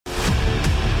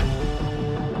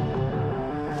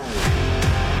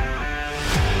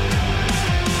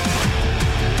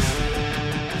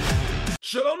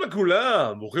שלום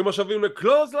לכולם, ברוכים השבים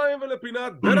לקלוזליין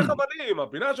ולפינת בין החבלים,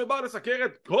 הפינה שבה נסקר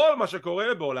את כל מה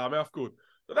שקורה בעולם ההפקות.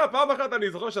 אתה יודע, פעם אחת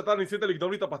אני זוכר שאתה ניסית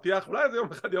לקדום לי את הפתיח, אולי איזה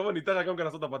יום אחד יום אני אתן לך גם כן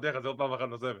לעשות את הפתיח הזה עוד פעם אחת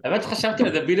נוספת. האמת שחשבתי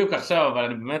על זה בדיוק עכשיו, אבל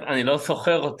אני באמת, אני לא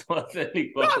זוכר אותו, אז אין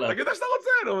לי כוח לה... תגיד שאתה רוצה,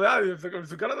 נו,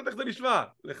 מסוכן לדעת איך זה נשמע,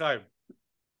 לחיים.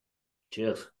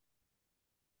 צ'ירס.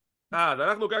 אז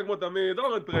אנחנו כאן כמו תמיד,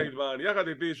 אורן טריידמן, יחד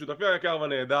איתי, שותפי היקר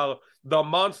ונהדר, The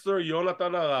Monster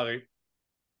יונתן הררי.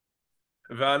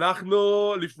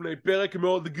 ואנחנו לפני פרק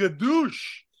מאוד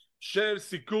גדוש של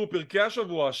סיקור פרקי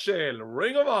השבוע של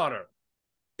Ring of Honor,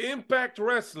 Impact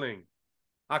Wrestling,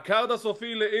 הקארד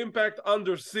הסופי ל-Impact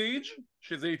Under Siege,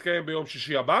 שזה יתקיים ביום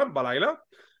שישי הבא, בלילה,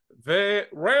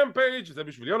 ו-Rampage, זה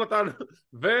בשביל יונתן,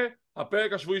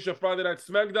 והפרק השבועי של Friday Night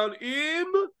SmackDown עם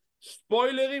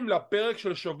ספוילרים לפרק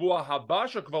של שבוע הבא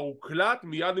שכבר הוקלט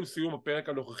מיד עם סיום הפרק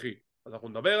הנוכחי. אז אנחנו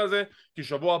נדבר על זה, כי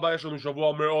שבוע הבא יש לנו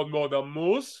שבוע מאוד מאוד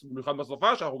עמוס, במיוחד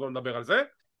בסופה, שאנחנו גם נדבר על זה.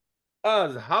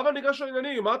 אז הבה ניגש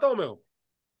לעניינים, מה אתה אומר?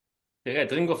 תראה,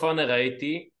 את רינג אוף אונר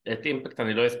ראיתי, את אימפקט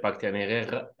אני לא הספקתי, אני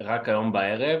אראה רק היום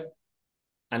בערב.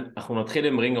 אנחנו נתחיל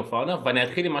עם רינג אוף אונר, ואני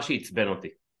אתחיל עם מה שעצבן אותי.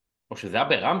 או שזה היה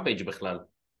ברמפייג' בכלל.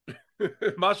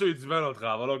 משהו עצבן אותך,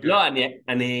 אבל לא... לא,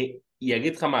 אני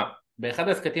אגיד לך מה, באחד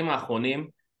הסקטים האחרונים,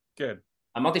 כן.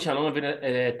 אמרתי שאני לא מבין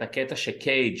את הקטע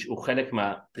שקייג' הוא חלק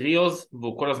מהטריוז,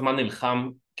 והוא כל הזמן נלחם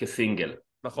כסינגל.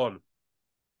 נכון.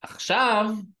 עכשיו,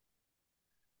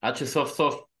 עד שסוף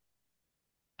סוף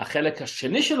החלק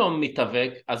השני שלו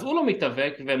מתאבק, אז הוא לא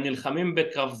מתאבק והם נלחמים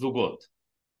בקרב זוגות.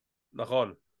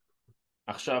 נכון.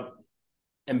 עכשיו,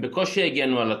 הם בקושי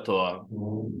הגנו על התואר,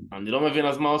 אני לא מבין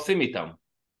אז מה עושים איתם.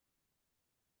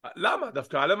 למה?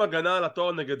 דווקא עליהם הגנה על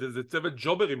התואר נגד איזה צוות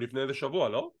ג'וברים לפני איזה שבוע,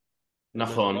 לא?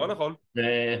 נכון. לא נכון.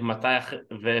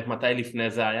 ומתי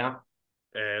לפני זה היה?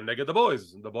 נגד The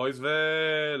Boys. The Boys ו...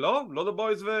 לא The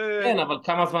Boys ו... כן, אבל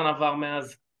כמה זמן עבר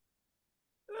מאז?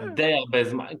 די הרבה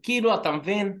זמן. כאילו, אתה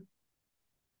מבין?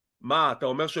 מה, אתה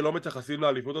אומר שלא מתייחסים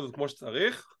לאליפות הזאת כמו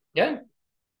שצריך? כן.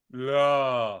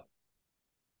 לא.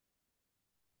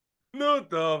 נו,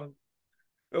 טוב.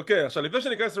 אוקיי, עכשיו לפני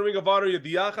שניכנס ל-Ring of Honor,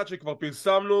 ידיעה אחת שכבר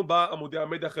פרסמנו בעמודי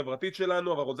המדיה החברתית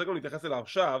שלנו, אבל רוצה גם להתייחס אליה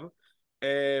עכשיו,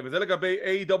 וזה לגבי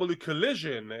AEW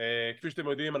Collision. כפי שאתם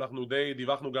יודעים, אנחנו די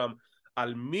דיווחנו גם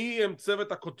על מי הם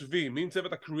צוות הכותבים, מי הם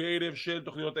צוות הקריאייטיב של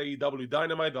תוכניות AEW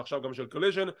Dynamite ועכשיו גם של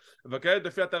Collision, וכעת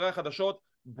לפי אתרי החדשות,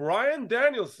 בריאן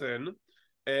דניאלסון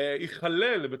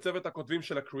ייכלל בצוות הכותבים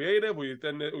של הקריאייטיב, הוא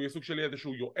יהיה סוג שלי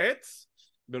איזשהו יועץ.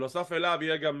 בנוסף אליו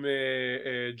יהיה גם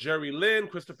ג'רי לין,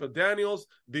 כריסטופר דניאלס,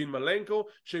 דין מלנקו,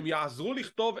 שהם יעזרו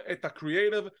לכתוב את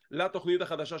הקריאייטיב לתוכנית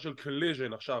החדשה של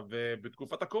קוליז'ן. עכשיו,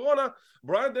 בתקופת הקורונה,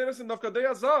 בריאן דניאלסון דווקא די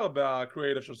עזר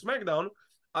בקריאייטיב של סמקדאון,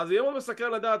 אז יהיה מאוד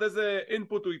מסקרן לדעת איזה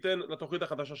אינפוט הוא ייתן לתוכנית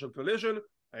החדשה של קוליז'ן,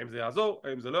 האם זה יעזור,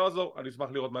 האם זה לא יעזור, אני אשמח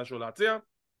לראות משהו להציע.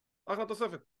 אחלה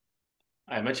תוספת.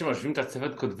 האמת שמשווים את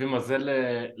הצוות כותבים הזה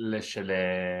של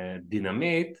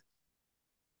דינמיט,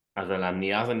 אז על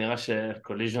הנייר זה נראה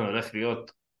שקוליז'ן הולך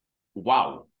להיות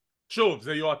וואו. שוב,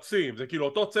 זה יועצים, זה כאילו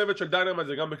אותו צוות של דיינמייט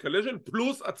זה גם בקוליז'ן,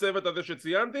 פלוס הצוות הזה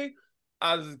שציינתי,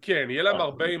 אז כן, יהיה להם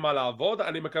הרבה עם מה לעבוד,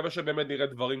 אני מקווה שבאמת נראה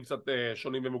דברים קצת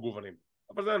שונים ומגוונים.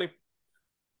 אבל זה אני.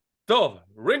 טוב,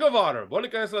 Ring of Honor, בואו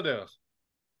ניכנס לדרך.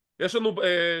 יש לנו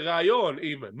רעיון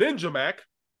עם נינג'ה מק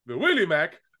ווילי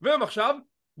מק, והם עכשיו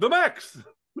The Max.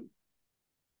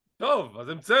 טוב, אז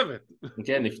הם צוות.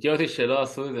 כן, הפתיע אותי שלא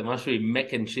עשו איזה משהו עם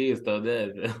מק אנד צ'יז, אתה יודע.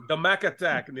 The Mac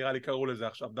Attack, נראה לי קראו לזה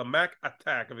עכשיו. The Mac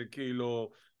Attack,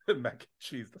 וכאילו... Mac and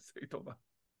Cheese, תעשה לי טובה.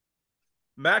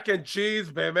 Mac and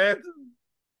Cheese, באמת?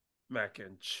 Mac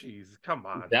and Cheese, come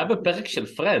on. זה היה בפרק של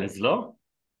פרנדס, לא?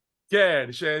 כן,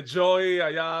 שג'וי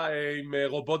היה עם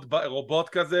רובוט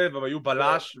כזה, והם היו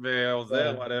בלש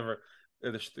ועוזר, whatever.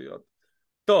 איזה שטויות.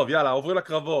 טוב, יאללה, עוברים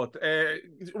לקרבות.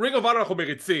 Ring of Honor אנחנו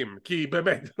מריצים, כי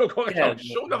באמת, לא קורה שם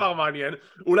שום דבר מעניין.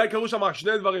 אולי קראו שם רק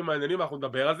שני דברים מעניינים, ואנחנו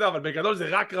נדבר על זה, אבל בגדול זה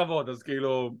רק קרבות, אז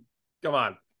כאילו,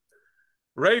 כמובן.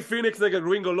 ריי פיניקס נגד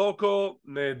רינגו לוקו,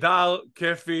 נהדר,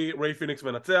 כיפי, ריי פיניקס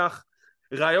מנצח.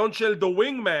 רעיון של The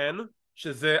Wingman,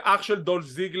 שזה אח של דולף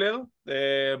זיגלר,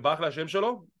 באח להשם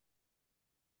שלו?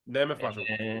 נמף משהו.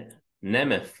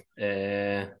 נמף.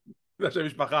 זה השם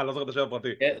משפחה, אני לא זוכר את השם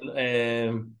הפרטי.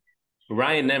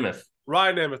 ריין נמף.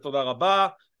 ריין נמף, תודה רבה.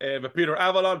 ופיטר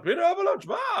אבלון,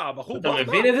 שמע, בחור אתה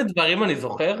מבין איזה דברים אני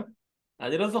זוכר?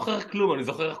 אני לא זוכר כלום, אני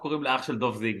זוכר איך קוראים לאח של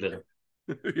דולף זיגלר.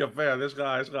 יפה, אז יש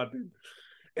לך עתיד.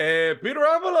 פיטר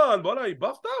אבלון, בוא'נה, היא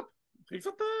באפט אפ. היא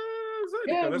קצת,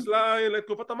 ניכנס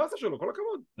לתקופת המסה שלו, כל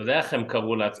הכבוד. אתה יודע איך הם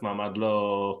קראו לעצמם עד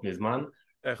לא מזמן?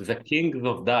 זה Kings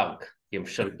of Dark, כי הם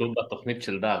שלטו בתוכנית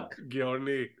של דארק.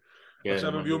 גאוני.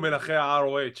 עכשיו הם יהיו מלכי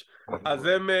ה-ROH. אז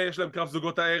הם, יש להם קרב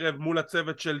זוגות הערב מול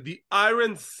הצוות של The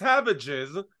Iron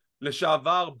Savages,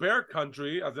 לשעבר Bear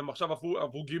Country, אז הם עכשיו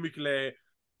עברו גימיק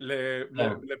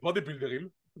לבודי בילדרים,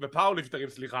 ופאורליפטרים,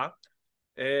 סליחה.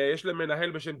 יש להם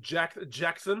מנהל בשם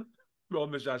ג'קסון, מאוד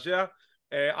משעשע.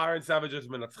 Iron Savages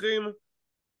מנצחים.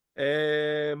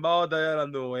 מה עוד היה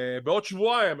לנו? בעוד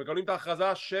שבועיים מקבלים את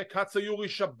ההכרזה שקאצויורי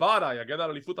שבאדה יגן על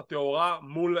אליפות התאורה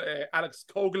מול אלכס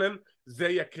קוגלן. זה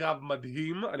יהיה קרב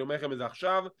מדהים, אני אומר לכם את זה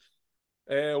עכשיו.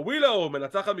 ווילו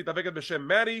מנצחת מתאבקת בשם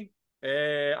מאדי.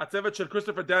 הצוות של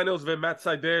כריסטופר דניאלס ומאט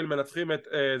סיידל מנצחים את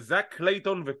זאק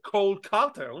קלייטון וקול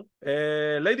קארטר.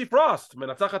 ליידי פרוסט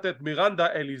מנצחת את מירנדה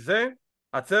אליזה.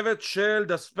 הצוות של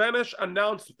The Spanish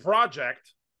Announce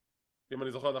Project, אם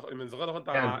אני זוכר נכון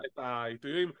את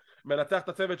העיתויים, מנצח את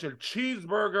הצוות של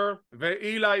צ'יזברגר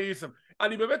ואילה איסם.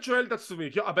 אני באמת שואל את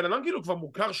עצמי, כי הבן אדם כאילו כבר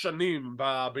מוכר שנים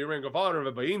ב-Ring of Honor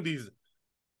ובאינדיז.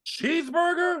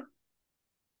 צ'יזברגר?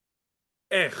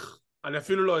 איך? אני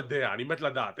אפילו לא יודע, אני מת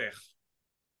לדעת איך.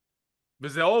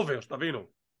 וזה אובר, שתבינו.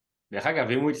 דרך אגב,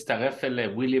 אם הוא יצטרף אל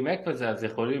ווילי מק וזה, אז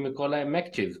יכולים לקרוא להם מק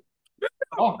צ'יז.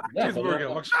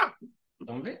 צ'יזברגר, בבקשה.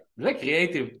 אתה מבין? זה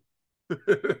קריאייטיב.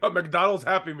 מקדונלדס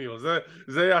הפי מיל,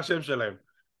 זה יהיה השם שלהם.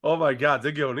 אומייגאד,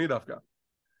 זה גאוני דווקא.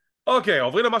 אוקיי,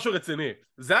 עוברים למשהו רציני.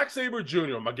 זאק סייבר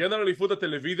ג'וניור מגן על אליפות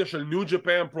הטלוויזיה של ניו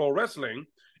ג'פן פרו רסלינג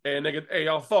נגד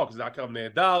AR פוקס. זה היה קרב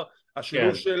נהדר.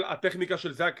 השילוב של הטכניקה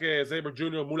של זאק סייבר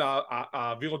ג'וניור מול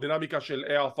האווירודינמיקה של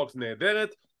AR פוקס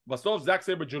נהדרת. בסוף זאק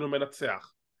סייבר ג'וניור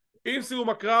מנצח. עם סיום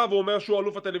הקרב הוא אומר שהוא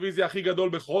אלוף הטלוויזיה הכי גדול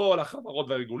בכל החברות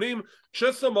והארגונים,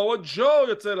 כשסמואה ג'ו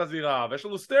יוצא לזירה, ויש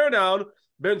לנו סטייר דאון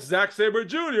בין זאק סייבר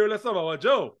ג'וניור לסמואה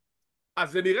ג'ו.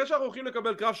 אז זה נראה שאנחנו הולכים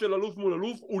לקבל קרב של אלוף מול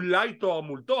אלוף, אולי תואר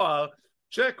מול תואר,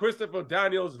 שכריסטופר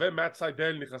דניאלס ומאט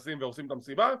סיידל נכנסים ועושים את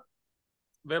המסיבה,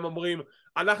 והם אומרים,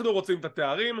 אנחנו רוצים את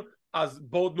התארים, אז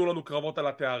בואו תנו לנו קרבות על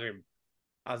התארים.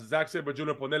 אז זאק סייבר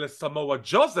ג'וניור פונה לסמואה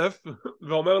ג'וסף,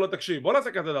 ואומר לו, תקשיב, בוא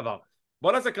נעשה כזה דבר,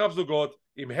 בוא נעשה קרב זוגות,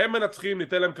 אם הם מנצחים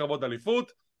ניתן להם קרבות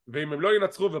אליפות, ואם הם לא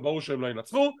ינצחו, וברור שהם לא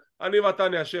ינצחו, אני ואתה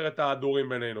נאשר את ההדורים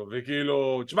בינינו.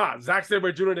 וכאילו, תשמע, זאק סייבר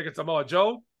ג'וניור נגד סמואה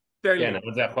ג'ו, תן לי. כן,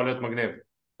 אבל זה יכול להיות מגניב.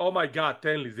 אומייגאד,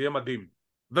 תן לי, זה יהיה מדהים.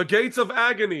 The Gates of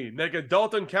Agony נגד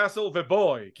דולטון קאסל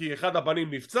ובוי, כי אחד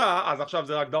הבנים נפצע, אז עכשיו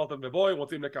זה רק דולטון ובוי,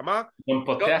 רוצים נקמה. הוא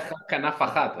פותח רק כנף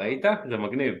אחת, ראית? זה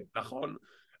מגניב. נכון.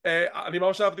 אני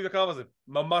ממש אהבתי את הקרב הזה.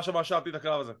 ממש אהבתי את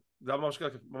הקרב הזה. זה היה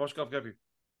ממש קרב כיפי.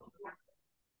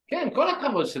 כן, כל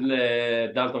הקרבות של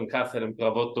דולטון קאסל הם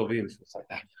קרבות טובים.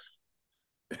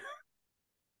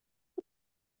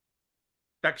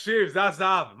 תקשיב, זה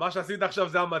הזהב. מה שעשית עכשיו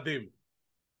זה המדהים.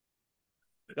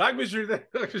 רק בשביל זה,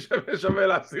 שווה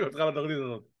להפסיק אותך לתוכנית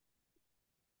הזאת.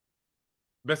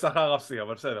 בשכר אפסי,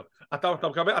 אבל בסדר. אתה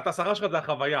מקבל, את השכר שלך זה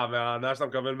החוויה, מההנאה שאתה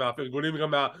מקבל מהפרגונים,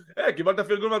 גם קיבלת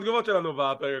פרגון מהתגובות שלנו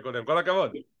בפרק הקודם, כל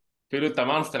הכבוד. אפילו את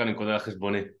המאנסטר אני קונה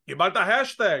לחשבוני. קיבלת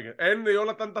השטג, אין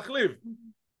יונתן תחליף.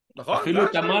 נכון? אפילו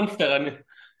את המאנסטר,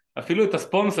 אפילו את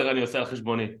הספונסר אני עושה על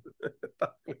חשבוני.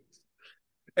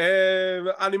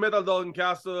 אני מת על דולטון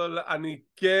קאסל, אני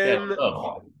כן...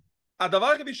 הדבר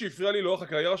היחידי שהפריע לי לאורך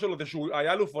הקריירה שלו זה שהוא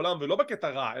היה אלוף עולם ולא בקטע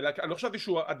רע, אלא אני לא חשבתי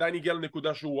שהוא עדיין הגיע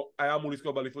לנקודה שהוא היה אמור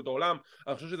לזכות באליפות העולם.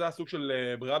 אני חושב שזה היה סוג של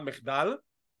ברירת מחדל,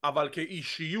 אבל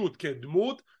כאישיות,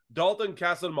 כדמות, דולטון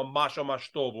קאסל ממש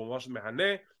טוב, הוא ממש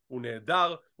מהנה, הוא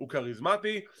נהדר, הוא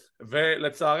כריזמטי,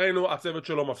 ולצערנו הצוות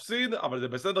שלו מפסיד, אבל זה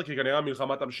בסדר כי כנראה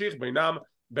המלחמה תמשיך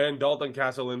בין דולטון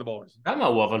קאסל and the boys. למה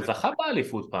הוא אבל זכה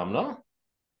באליפות פעם, לא?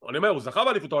 אני אומר, הוא זכה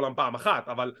באליפות העולם פעם אחת,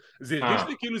 אבל זה הרגיש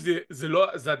לי כאילו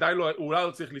זה עדיין לא, הוא אולי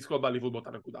לא צריך לזכות באליפות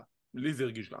באותה נקודה. לי זה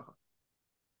הרגיש ככה.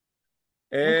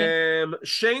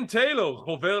 שיין טיילור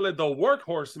עובר ל-The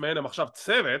Workhorsemen, הם עכשיו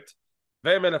צוות,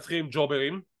 והם מנצחים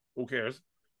ג'וברים, who cares.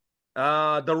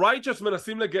 The Righteous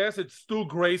מנסים לגייס את סטו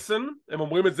גרייסון, הם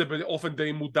אומרים את זה באופן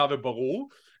די מודע וברור.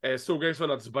 סטו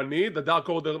גרייסון עצבני, The Dark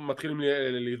Order מתחילים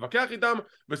להתווכח איתם,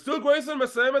 וסטו גרייסון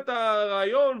מסיים את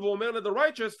הרעיון והוא אומר ל-The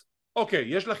Righteous, אוקיי,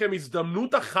 יש לכם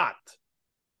הזדמנות אחת.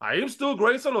 האם סטו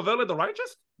גרייסון עובר ל-The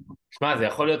Righteous? שמע, זה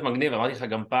יכול להיות מגניב, אמרתי לך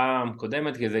גם פעם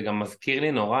קודמת, כי זה גם מזכיר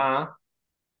לי נורא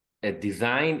את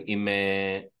דיזיין עם,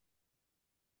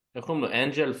 איך קוראים לו?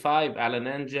 אנג'ל 5, אלן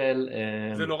אנג'ל.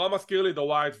 זה נורא מזכיר לי The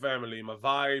White Family, עם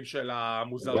הווייב של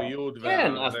המוזריות.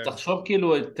 כן, אז תחשוב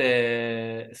כאילו את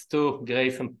סטו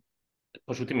גרייסון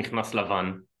פשוט עם מכנס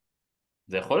לבן.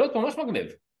 זה יכול להיות ממש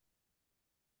מגניב.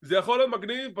 זה יכול להיות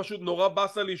מגניב, פשוט נורא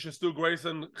בסה לי שסטו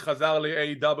גרייסון חזר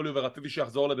ל-AEW ורציתי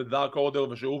שיחזור ל-The Dark Order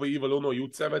ושהוא ואיוויל אונו יהיו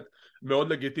צוות מאוד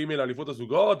לגיטימי לאליפות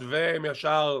הזוגות, והם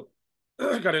ישר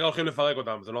כנראה הולכים לפרק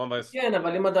אותם, זה לא מבאס. כן,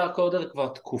 אבל אם הדארק אורדר כבר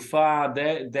תקופה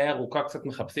די ארוכה קצת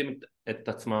מחפשים את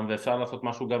עצמם, ואפשר לעשות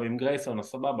משהו גם עם גרייסון, אז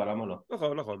סבבה, למה לא?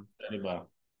 נכון, נכון. אין לי בעיה.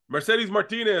 מרסדיס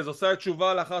מרטינז עושה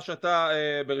תשובה לאחר שהייתה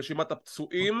ברשימת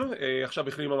הפצועים, עכשיו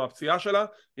החלימה מהפציעה שלה,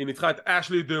 היא ניצחה את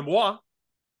אשלי דמואה,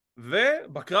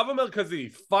 ובקרב המרכזי,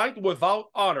 Fight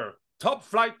Without Honor,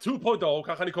 Top Flight 2.0,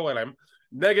 ככה אני קורא להם,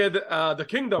 נגד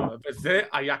The Kingdom, וזה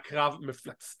היה קרב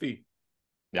מפלצתי.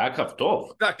 זה היה קרב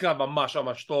טוב. זה היה קרב ממש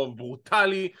ממש טוב,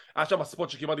 ברוטלי, היה שם ספוט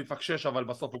שכמעט התפקשש, אבל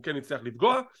בסוף הוא כן הצליח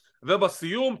לפגוע,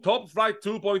 ובסיום, Top Flight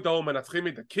 2.0 מנצחים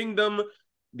את The Kingdom,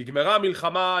 נגמרה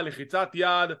המלחמה, לחיצת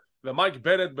יד, ומייק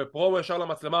בנט בפרומו ישר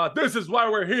למצלמה, This is why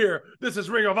we're here, this is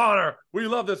Ring of Honor, we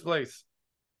love this place.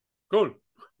 קול.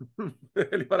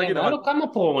 היה לו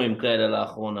כמה פרומים כאלה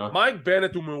לאחרונה. מייק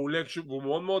בנט הוא מעולה, הוא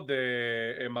מאוד מאוד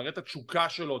מראה את התשוקה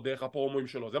שלו דרך הפרומים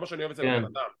שלו, זה מה שאני אוהב אצל הבן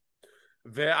אדם.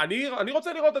 ואני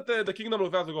רוצה לראות את The Kingdom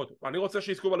ללווי הזוגות, אני רוצה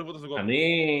שיזכו בלווי הזוגות.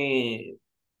 אני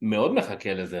מאוד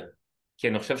מחכה לזה, כי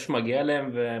אני חושב שמגיע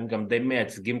להם והם גם די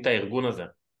מייצגים את הארגון הזה.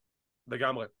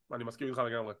 לגמרי, אני מסכים איתך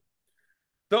לגמרי.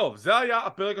 טוב, זה היה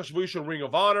הפרק השבועי של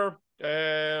Ring of Honor,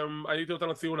 הייתי אותם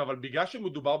לציון, אבל בגלל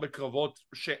שמדובר בקרבות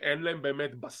שאין להם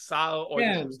באמת בשר או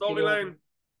איזשהו סטורי ליין,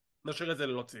 נשאיר את זה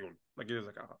ללא ציון, נגיד את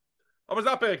זה ככה. אבל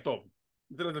זה הפרק טוב.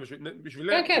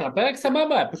 כן, כן, הפרק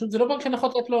סבבה, פשוט זה לא פרק שנכון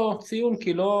לתת לו ציון,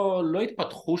 כי לא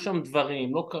התפתחו שם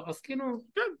דברים, לא קרה, אז כאילו...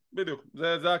 כן, בדיוק,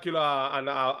 זה היה כאילו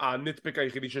הנטפיק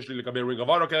היחידי שיש לי לגבי Ring of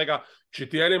Honor כרגע,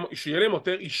 שיהיה להם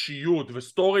יותר אישיות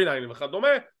וסטורי ליין וכדומה,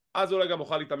 אז אולי גם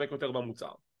אוכל להתעמק יותר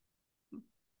במוצר.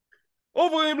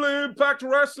 עוברים לאימפקט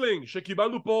רסלינג,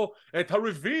 שקיבלנו פה את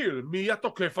הריביל מי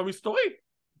התוקף המסתורי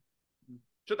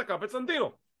שתקף את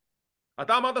סנטינו.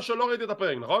 אתה אמרת שלא ראיתי את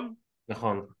הפרק, נכון?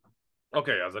 נכון.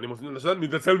 אוקיי, אז אני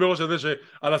מתנצל בראש הזה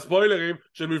שעל הספוילרים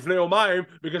של מלפני יומיים,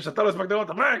 בגלל שאתה לא הספקת לראות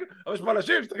את הפרק, אבל יש פה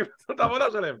אנשים שצריכים לעשות את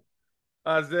העבודה שלהם.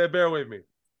 אז bear with me.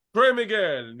 טריי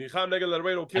מיגל, ניחם נגד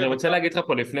לריינו. אני רוצה להגיד לך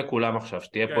פה לפני כולם עכשיו,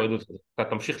 שתהיה פה עדות. אתה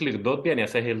תמשיך לרדות בי, אני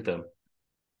אעשה הילטרן.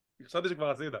 חשבתי שכבר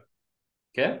עשית.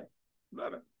 כן? לא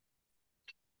יודע.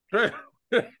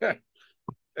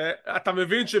 אתה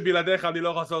מבין שבלעדיך אני לא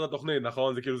יכול לעשות את התוכנית,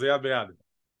 נכון? זה כאילו זה יד ביד.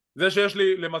 זה שיש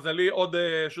לי למזלי עוד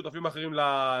שותפים אחרים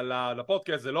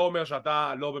לפודקאסט, זה לא אומר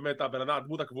שאתה לא באמת הבן אדם,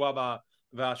 הדמות הקבועה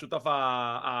והשותף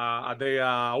הדי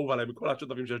האהוב עליי מכל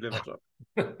השותפים שיש לי עכשיו.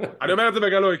 אני אומר את זה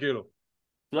בגלוי כאילו.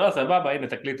 לא, סבבה, הנה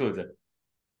תקליטו את זה.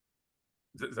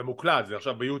 זה מוקלט, זה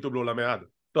עכשיו ביוטיוב לעולמי עד.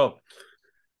 טוב.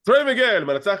 טריי מיגל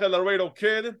מנצח את לריינו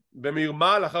קיד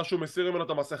במרמה לאחר שהוא מסיר ממנו את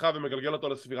המסכה ומגלגל אותו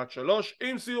לספירת 3.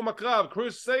 עם סיום הקרב,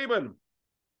 קריס סייבן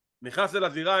נכנס אל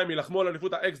הזירה, הם ילחמו על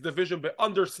אליפות האקס דיוויז'ן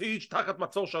באנדר סייג' תחת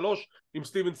מצור 3 עם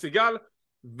סטיבן סיגל,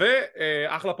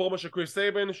 ואחלה פרומו של קריס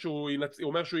סייבן שהוא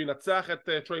אומר שהוא ינצח את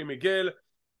טריי מיגל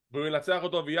והוא ינצח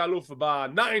אותו ויהיה אלוף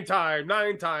ב-9 time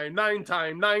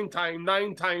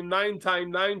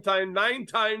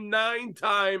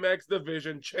אקס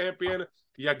דיוויז'ן צ'מפיון,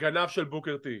 היא הגנב של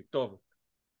בוקר טי. טוב,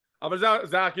 אבל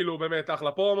זה היה כאילו באמת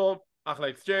אחלה פרומו, אחלה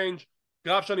אקסצ'יינג',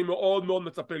 קרב שאני מאוד מאוד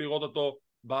מצפה לראות אותו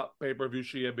בפייפריוויו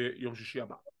שיהיה ביום שישי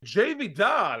הבא. ג'יי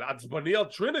וידל עצבני על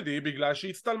טריניטי בגלל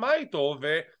שהיא הצטלמה איתו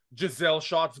וג'זל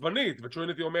שו עצבנית,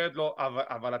 וטריניטי אומרת לו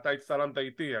אבל אתה הצטלמת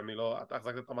איתי, אני לא, אתה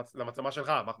החזקת למצלמה שלך,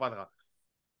 מה אכפת לך?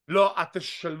 לא, את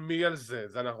תשלמי על זה,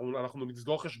 אנחנו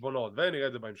נסגור חשבונות ונראה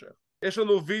את זה בהמשך. יש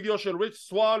לנו וידאו של ריץ'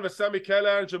 סואן וסמי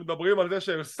קלן שמדברים על זה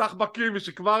שהם סחבקים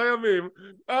ושכבר ימים.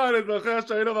 אני זוכר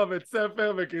שהיינו בבית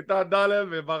ספר בכיתה ד'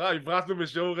 והברסנו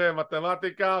בשיעור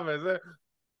מתמטיקה וזה.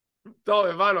 טוב,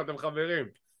 הבנו, אתם חברים.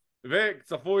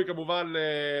 וצפוי כמובן,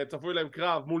 צפוי להם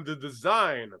קרב מול The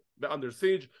Design ב-Under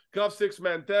Siege, קרב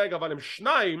 6-man tag, אבל הם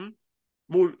 2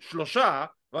 מול 3,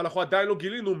 ואנחנו עדיין לא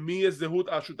גילינו מי יהיה זהות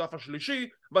השותף השלישי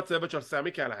בצוות של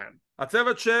סמי קלהן.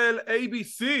 הצוות של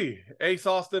ABC, אייס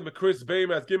אוסטין וקריס ביי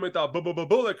מייצגים את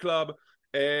הבולט קלאב,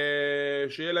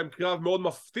 שיהיה להם קרב מאוד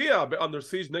מפתיע ב-Under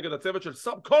Siege נגד הצוות של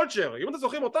סאב קולצ'ר. אם אתם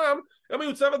זוכרים אותם, הם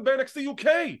היו צוות ב-NXT UK.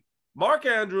 מרק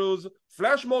אנדרוס,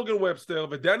 פלאש מורגן ובסטר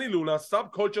ודני לונה, סאב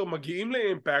קולצ'ר מגיעים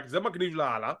לאימפקט, זה מגניב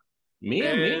לאללה. מי?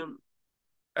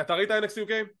 אתה ראית NXT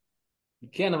UK?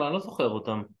 כן, אבל אני לא זוכר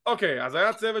אותם. אוקיי, אז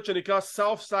היה צוות שנקרא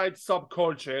Southside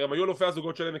Subculture, הם היו אלופי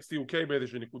הזוגות של NXT UK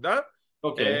באיזושהי נקודה.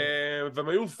 אוקיי. והם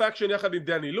היו פאקשן יחד עם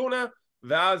דני לונה,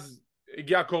 ואז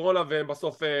הגיעה הקורונה והם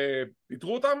בסוף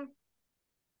פיטרו אותם.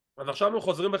 אז עכשיו הם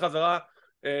חוזרים בחזרה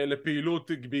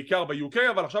לפעילות בעיקר ב-UK,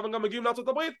 אבל עכשיו הם גם מגיעים לארצות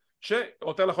הברית,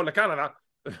 שיותר נכון לקנדה,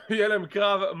 יהיה להם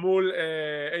קרב מול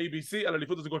ABC על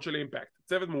אליפות הזוגות של אימפקט.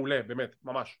 צוות מעולה, באמת,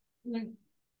 ממש.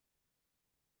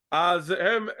 אז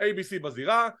הם ABC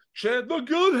בזירה, ש-The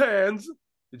Good Hands,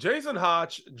 ג'ייסון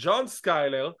האץ', ג'ון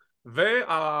סקיילר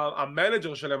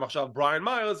והמנג'ר שלהם עכשיו, בריאן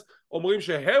מיירס, אומרים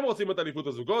שהם רוצים את אליפות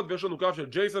הזוגות, ויש לנו קרב של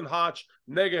ג'ייסון האץ'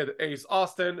 נגד אייס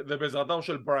אוסטן, ובעזרתם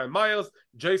של בריאן מיירס,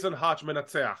 ג'ייסון האץ'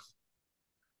 מנצח.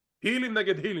 הילים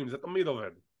נגד הילים, זה תמיד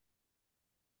עובד.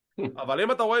 אבל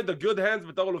אם אתה רואה את The Good Hands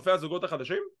בתור אלופי הזוגות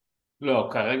החדשים? לא,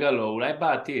 כרגע לא, אולי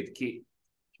בעתיד, כי,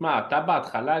 שמע, אתה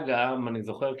בהתחלה גם, אני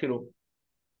זוכר כאילו,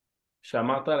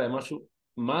 שאמרת להם משהו,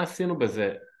 מה עשינו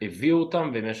בזה? הביאו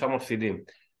אותם והם ישר מפסידים.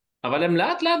 אבל הם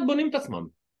לאט לאט בונים את עצמם.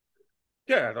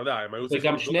 כן, אתה יודע, הם היו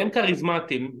צריכים... וגם שניהם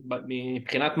כריזמטיים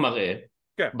מבחינת מראה,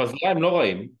 כן. בזרה הם לא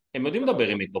רואים, הם יודעים לדבר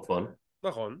עם מיקרופון.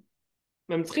 נכון.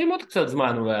 הם צריכים עוד קצת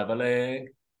זמן אולי, אבל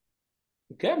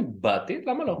כן, בעתיד,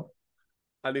 למה לא?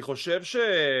 אני חושב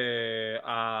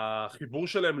שהחיבור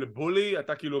שלהם לבולי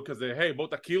אתה כאילו כזה היי בואו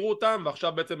תכירו אותם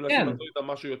ועכשיו בעצם לנסות לעשות איתם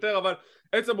משהו יותר, אבל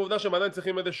עצם העובדה שהם עדיין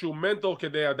צריכים איזשהו מנטור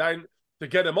כדי עדיין to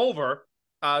get them over,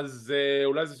 אז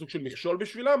אולי זה סוג של מכשול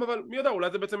בשבילם, אבל מי יודע,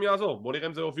 אולי זה בעצם יעזור. בואו נראה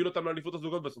אם זה הוביל אותם לאליפות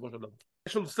הזוגות בסופו של דבר.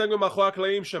 יש לנו סגמנט מאחורי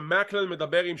הקלעים שמקלן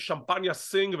מדבר עם שמפניה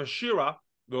סינג ושירה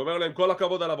ואומר להם כל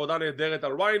הכבוד על עבודה נהדרת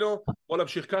על ריינו, בוא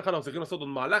נמשיך ככה, אנחנו צריכים לעשות עוד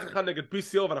מהלך אחד נגד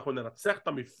PCO ואנחנו ננצח את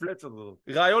המפלצת הזאת.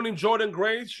 ראיון עם ג'ורדן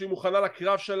גרייס שהיא מוכנה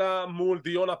לקרב שלה מול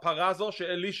דיונה פרזו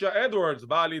שאלישה אדוארדס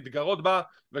באה להתגרות בה,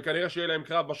 וכנראה שיהיה להם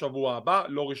קרב בשבוע הבא,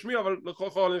 לא רשמי אבל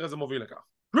לכל נראה זה מוביל לכך.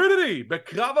 טריניטי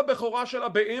בקרב הבכורה שלה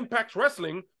באימפקט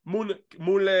רסלינג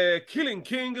מול קילינג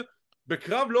קינג,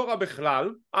 בקרב לא רע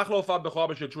בכלל, אחלה הופעת בכורה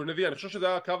בשביל טריניטי, אני חושב שזה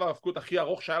היה קרב ההפקות הכי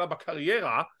ארוך שהיה לה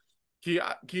בקריירה,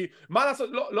 כי מה לעשות,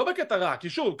 לא בקטע רע, כי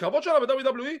שוב, קרבות שלה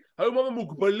ב-WWE היו מאוד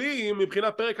מוגבלים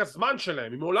מבחינת פרק הזמן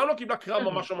שלהם, היא מעולם לא קיבלה קרב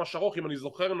ממש ארוך אם אני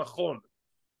זוכר נכון,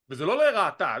 וזה לא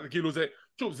לרעתה, כאילו זה,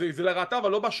 שוב, זה לרעתה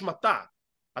אבל לא באשמתה,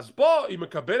 אז פה היא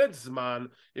מקבלת זמן,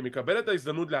 היא מקבלת את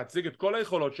ההזדמנות להציג את כל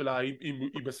היכולות שלה,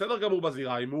 היא בסדר גמור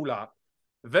בזירה, היא מעולה,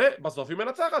 ובסוף היא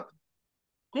מנצחת,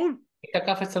 קול. היא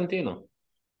תקף את סנטינו.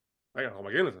 רגע, אנחנו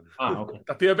מגיעים לזה. אוקיי.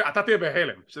 אתה תהיה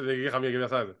בהלם, שזה יגיד לך מי יגיד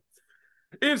עשה את זה.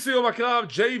 עם סיום הקרב,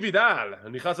 ג'יי וידל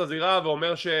נכנס לזירה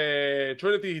ואומר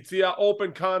שטריניטי הציע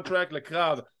אופן קונטרקט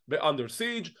לקרב באנדר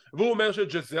סיג' והוא אומר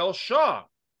שג'זל שאה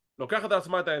לוקחת על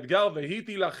עצמה את האתגר והיא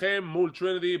תילחם מול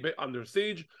טריניטי באנדר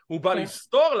סיג', הוא בא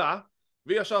לסתור לה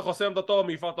והיא ישר חוסמת אותו,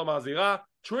 מעיפה אותו מהזירה.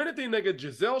 טריניטי נגד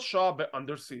ג'זל שאה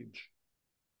באנדר סיג'.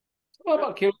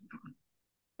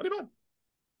 אני בעד.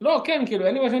 לא, כן, כאילו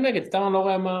אין לי משהו נגד, סתם אני לא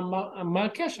רואה מה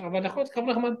הקשר, אבל יכול להיות קרב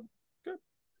נחמד.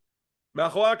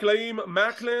 מאחורי הקלעים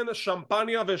מקלן,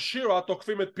 שמפניה ושירה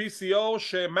תוקפים את PCO,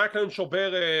 שמקלן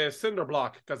שובר סינדר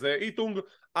בלוק, כזה איטונג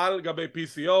על גבי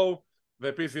PCO,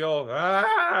 ו-PCO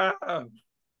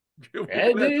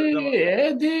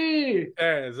אדי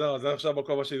זהו, זה עכשיו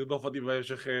מקום שירדוף אותי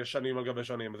במשך שנים על גבי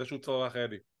שנים, זה שהוא צורח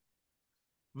אדי.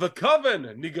 וקובן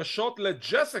ניגשות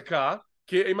לג'סיקה,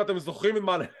 כי אם אתם זוכרים את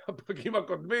מעלה הפרקים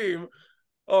הקודמים,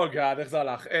 גאד, איך זה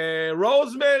הלך?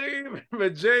 רוזמרי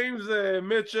וג'יימס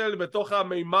מיטשל בתוך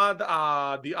המימד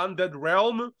The Undead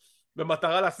Realm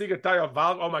במטרה להשיג את טאיה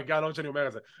ואלקרי, אומייגאד, לא יודע שאני אומר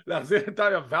את זה, להחזיר את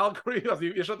טאיה ואלקרי, אז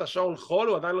יש לו את השעון חול,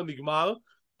 הוא עדיין לא נגמר,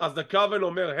 אז דקאבן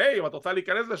אומר, היי, אם את רוצה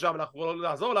להיכנס לשם, אנחנו לא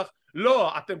נעזור לך,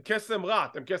 לא, אתם קסם רע,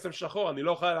 אתם קסם שחור, אני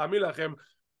לא יכול להאמין לכם,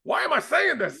 why am I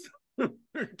saying this?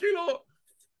 כאילו,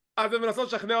 אז הם מנסות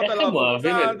לשכנע אותה איך הם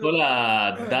אוהבים את כל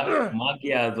הדארק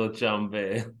מגיה הזאת שם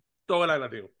תור אליי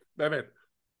נדיר, באמת.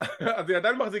 אז היא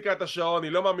עדיין מחזיקה את השעון,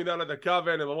 היא לא מאמינה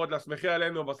לדקאבן, הם אומרות לה שמחי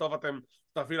עלינו, בסוף אתם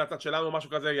תפעיל לצד שלנו, משהו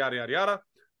כזה, יאללה יאללה יאללה.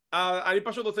 אני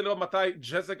פשוט רוצה לראות מתי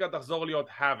ג'סיקה תחזור להיות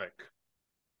האבק,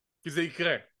 כי זה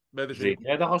יקרה. זה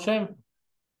יקרה אתה חושב?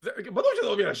 בטוח שזה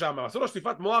הוביל לשם, עשו לו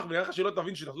שטיפת מוח, ונראה לך שהיא לא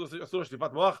תבין שעשו לו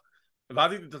שטיפת מוח,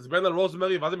 ואז היא תתעצבן על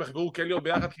רוזמרי, ואז הם יחברו כן להיות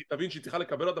ביחד, כי היא תבין שהיא צריכה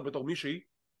לקבל אותה בתור מישהי.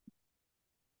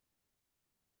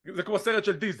 זה כמו סרט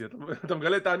של דיסני, אתה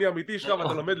מגלה את העני האמיתי שלך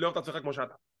ואתה לומד לאהוב את עצמך כמו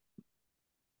שאתה.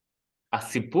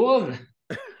 הסיפור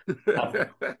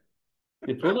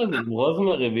הזה עם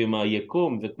רוזמרי ועם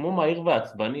היקום זה כמו מהיר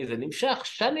ועצבני, זה נמשך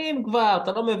שנים כבר,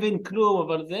 אתה לא מבין כלום,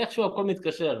 אבל זה איכשהו הכל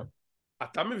מתקשר.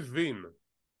 אתה מבין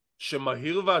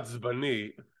שמהיר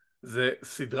ועצבני זה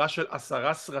סדרה של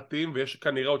 10 סרטים ויש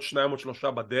כנראה עוד 2 או 3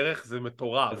 בדרך, זה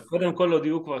מטורף. אז קודם כל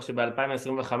הודיעו כבר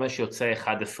שב-2025 יוצא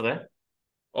 11.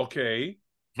 אוקיי.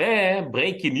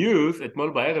 וברייקי ניוז,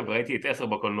 אתמול בערב ראיתי את 10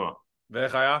 בקולנוע.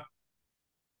 ואיך היה?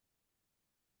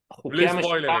 חוקי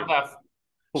המשפחה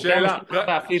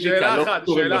והפיזיקה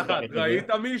שאלה אחת,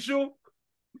 ראית מישהו?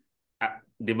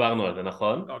 דיברנו על זה,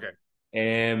 נכון? אוקיי.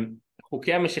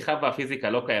 חוקי המשיכה והפיזיקה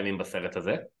לא קיימים בסרט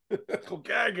הזה.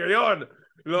 חוקי ההיגיון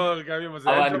לא קיימים בזה.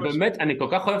 אבל באמת, אני כל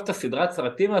כך אוהב את הסדרת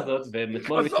סרטים הזאת,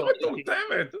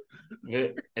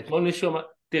 ואתמול מישהו אמר,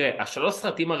 תראה, 3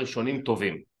 סרטים הראשונים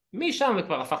טובים. משם זה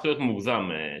כבר הפך להיות מוגזם,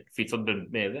 קפיצות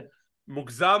באיזה.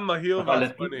 מוגזם, מהיר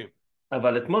ועצבני.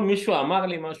 אבל אתמול מישהו אמר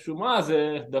לי משהו, מה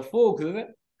זה דפוק, זה.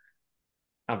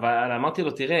 אבל אמרתי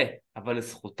לו, תראה, אבל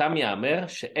לזכותם יאמר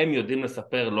שהם יודעים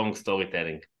לספר long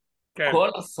storytelling. כן. כל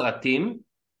הסרטים,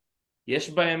 יש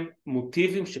בהם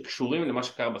מוטיבים שקשורים למה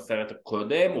שקרה בסרט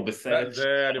הקודם, או בסרט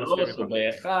זה אני מסכים 3, איתך. או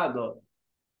באחד, או...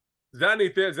 זה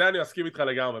אני מסכים איתך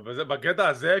לגמרי, בקטע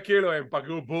הזה כאילו הם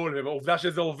פגעו בול, ועובדה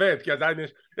שזה עובד, כי עדיין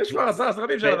יש כבר 10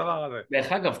 סרטים של הדבר הזה.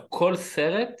 דרך אגב, כל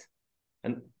סרט,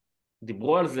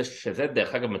 דיברו על זה שזה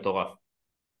דרך אגב מטורף.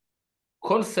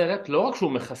 כל סרט, לא רק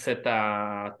שהוא מכסה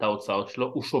את ההוצאות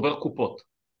שלו, הוא שובר קופות.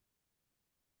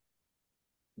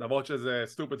 למרות שזה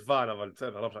stupid fun, אבל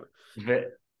בסדר, לא משנה. וכל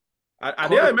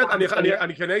אני האמת,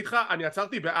 אני כן איתך, אני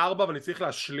עצרתי ב4 ואני צריך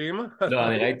להשלים. לא,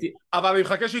 אני ראיתי... אבל אני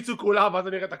מחכה שיצאו כולם, ואז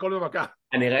אני אראה את הכל במכה.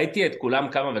 אני ראיתי את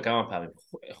כולם כמה וכמה פעמים,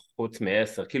 חוץ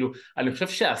מ10. כאילו, אני חושב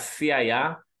שהשיא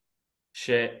היה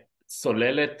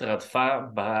שצוללת רדפה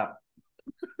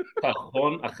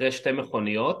בפרחון אחרי 2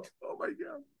 מכוניות.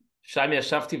 אומייגאד. שם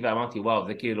ישבתי ואמרתי, וואו,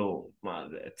 זה כאילו, מה,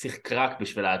 צריך קרק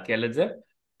בשביל להקל את זה.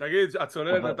 תגיד,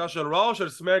 הצוללת הייתה של רואו או של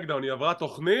סמקדאון? היא עברה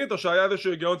תוכנית או שהיה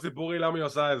איזשהו היגיון ציבורי למה היא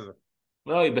עושה את זה?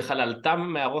 לא, היא בכלל עלתה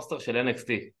מהרוסטר של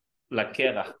NXT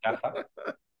לקרח, ככה.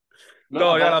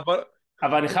 לא, יאללה, בוא...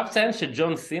 אבל אני חייב לציין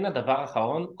שג'ון סינה, דבר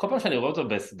האחרון, כל פעם שאני רואה אותו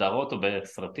בסדרות או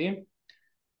בסרטים,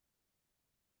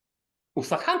 הוא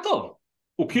שחקן טוב.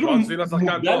 הוא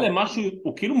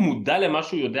כאילו מודע למה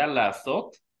שהוא יודע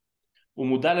לעשות, הוא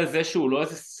מודע לזה שהוא לא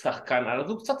איזה שחקן, אז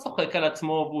הוא קצת צוחק על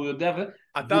עצמו והוא יודע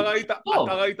אתה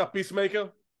ראית פיסמייקר?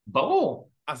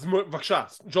 ברור. אז בבקשה,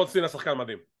 ג'ון סינה שחקן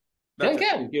מדהים. כן,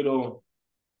 כן, כאילו...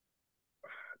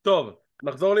 טוב,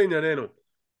 נחזור לענייננו.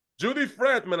 ג'ודי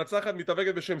פרט מנצחת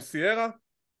מתאבקת בשם סיירה.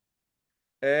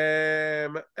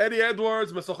 אדי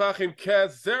אדוורדס משוחח עם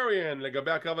קזריאן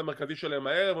לגבי הקרב המרכזי שלהם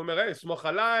הערב. הוא אומר, היי, סמוך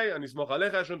עליי, אני סמוך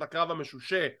עליך, יש לנו את הקרב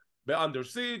המשושה באנדר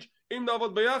סיג', אם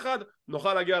נעבוד ביחד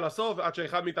נוכל להגיע לסוף עד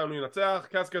שאחד מאיתנו ינצח.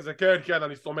 קז כזה, כן,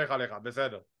 אני סומך עליך,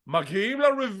 בסדר. מגיעים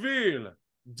לרוויל.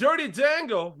 דירטי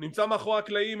דנגו נמצא מאחורי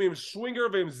הקלעים עם סווינגר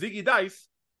ועם זיגי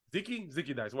דייס.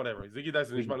 זיגי דייס, whatever, זיגי דייס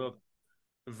זה נשמע מאוד.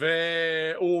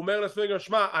 והוא אומר לסווינגר,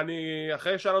 שמע,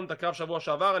 אחרי שהיה לנו את הקרב שבוע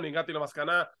שעבר, אני הגעתי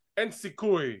למסקנה, אין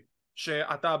סיכוי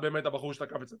שאתה באמת הבחור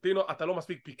שתקף את סנטינו, אתה לא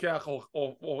מספיק פיקח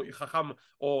או חכם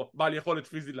או בעל יכולת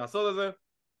פיזית לעשות את זה.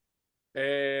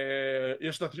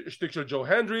 יש את השטיק של ג'ו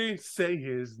הנדרי, say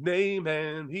his name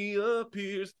and he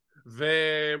appears,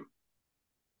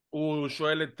 והוא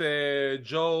שואל את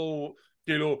ג'ו,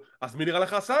 כאילו, אז מי נראה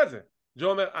לך עשה את זה? ג'ו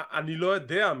אומר, אני לא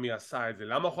יודע מי עשה את זה,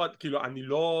 למה כאילו, אני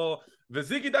לא...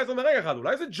 וזיגי דייס אומר, רגע אחד,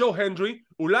 אולי זה ג'ו הנדרי,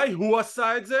 אולי הוא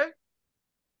עשה את זה?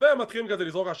 והם מתחילים כזה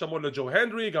לזרוק האשמות לג'ו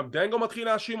הנדרי, גם דנגו מתחיל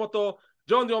להאשים אותו.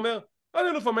 ג'ו הנדרי אומר, אני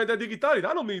אלוף המדיה דיגיטלית, I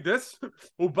don't need this.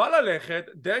 הוא בא ללכת,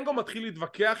 דנגו מתחיל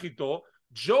להתווכח איתו,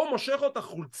 ג'ו מושך לו את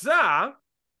החולצה,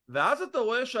 ואז אתה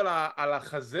רואה שעל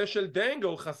החזה של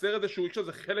דנגו חסר איזשהו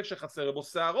חלק שחסר בו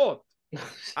שערות.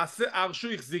 השיער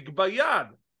שהוא החזיק ביד.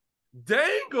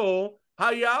 דנגו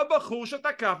היה הבחור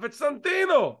שתקף את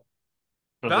סנטינו.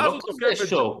 ואז הוא תוקף את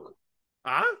שוק.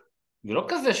 זה לא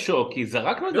כזה שוק, כי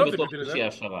זרקנו את זה בתוך איזושהי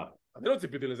השערה. אני לא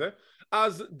ציפיתי לזה.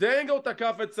 אז דנגו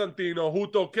תקף את סנטינו, הוא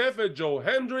תוקף את ג'ו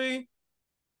הנדרי,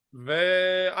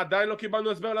 ועדיין לא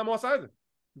קיבלנו הסבר למה הוא עשה את זה.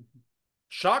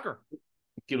 שוקר.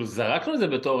 כאילו זרקנו את זה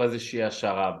בתור איזושהי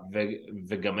השערה,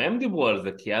 וגם הם דיברו על זה,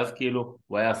 כי אז כאילו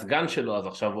הוא היה הסגן שלו, אז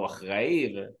עכשיו הוא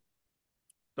אחראי.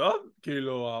 טוב,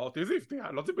 כאילו אותי זה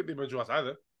הפתיע, לא ציפיתי בין שהוא עשה את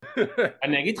זה.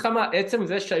 אני אגיד לך מה, עצם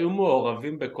זה שהיו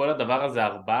מעורבים בכל הדבר הזה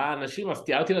 4 אנשים, אז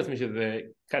תיארתי לעצמי שזה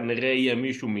כנראה יהיה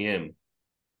מישהו מהם.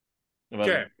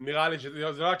 כן, נראה לי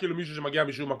שזה לא היה כאילו מישהו שמגיע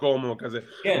משום מקום או כזה.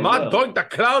 מה דוינג את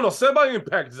הקלאון עושה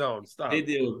באימפקט זון? סתם.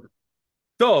 בדיוק.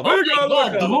 טוב,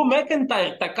 דרו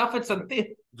מקנטייר תקף את סנטינו.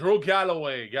 דרו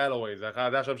גלווי,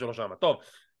 זה השם שלו שם. טוב,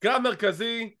 קרב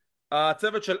מרכזי,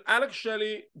 הצוות של אלכס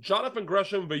שלי, ג'ונתן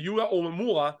גרשם ויויה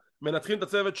אוממורה מנתחים את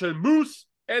הצוות של מוס,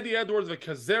 אדי אדוורדס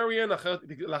וקזריאן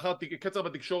לאחר קצר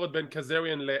בתקשורת בין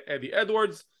קזריאן לאדי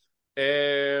אדוורדס.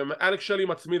 אלכס שלי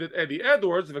מצמיד את אדי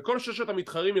אדוורדס, וכל 6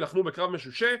 המתחרים ילחמו בקרב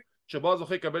משושה שבו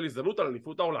הזוכה יקבל הזדמנות על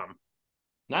אליפות העולם.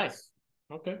 נייס,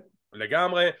 אוקיי.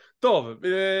 לגמרי. טוב,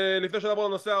 לפני שנעבור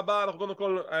לנושא הבא, אנחנו קודם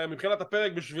כל מבחינת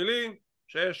הפרק בשבילי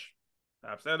 6,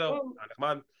 היה בסדר, היה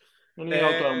נחמד.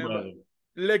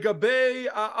 לגבי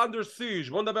ה-Under Siege,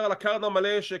 בוא נדבר על הקארד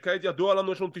המלא שכעת ידוע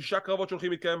לנו, יש לנו 9 קרבות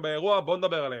שהולכים להתקיים באירוע, בוא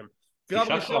נדבר עליהם. קרב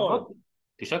ראשון,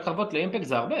 9 קרבות לאימפקט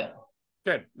זה הרבה.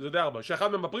 כן, זה די הרבה,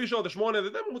 שאחד מהם בפרי-שואו זה 8, זה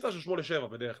די ממוצע של 8-7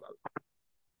 בדרך כלל.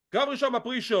 קרב ראשון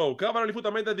בפרי-שואו, קרב על אליפות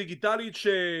המדיה הדיגיטלית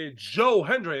שג'ו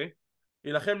הנדרי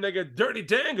ילחם נגד דירטי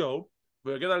דנגו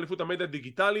ויגן על אליפות המדיה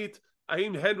הדיגיטלית.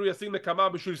 האם הנדרי ישים נקמה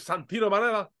בשביל סנטינו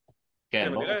מנרה?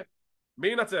 כן, בוא. מי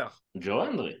ינצח? ג'ו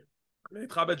הנדרי. אני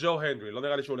איתך בג'ו הנדרי, לא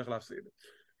נראה לי שהוא הולך להפסיד.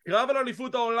 קרב על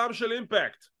אליפות העולם של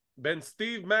אימפקט בין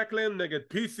סטיב מקלן נגד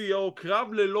PCO,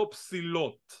 קרב ללא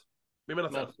פסילות. מי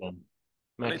מנצח?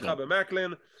 אני איתך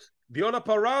במקלן. דיונה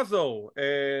פרזו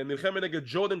נלחמת נגד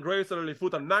ג'ורדן גרייס על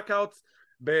אליפות הנאקאוטס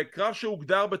בקרב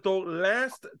שהוגדר בתור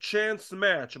last chance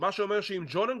match, מה שאומר שאם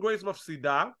ג'ורדן גרייס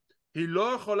מפסידה היא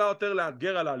לא יכולה יותר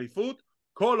לאתגר על האליפות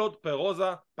כל עוד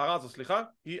פרזו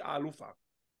היא האלופה.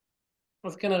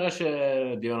 אז כנראה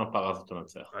שדיונה פרזו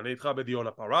תנצח. אני איתך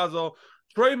בדיונה פרזו.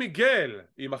 טריי מיגל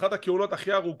עם אחת הכהונות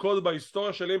הכי ארוכות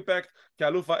בהיסטוריה של אימפקט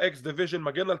כאלוף האקס דיוויז'ן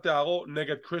מגן על תארו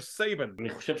נגד קריס סייבן. אני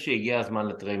חושב שהגיע הזמן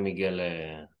לטריי מיגל.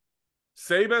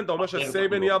 סייבן? אתה אומר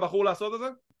שסייבן יהיה הבחור לעשות את זה?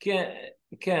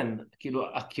 כן,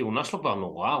 כאילו הכהונה שלו כבר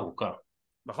נורא ארוכה.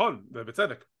 נכון,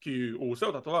 ובצדק, כי הוא עושה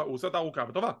אותה טובה, הוא עושה אותה ארוכה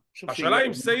וטובה. השאלה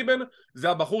אם סייבן זה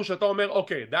הבחור שאתה אומר,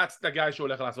 אוקיי, that's the guy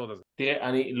שהולך לעשות את זה. תראה,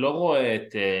 אני לא רואה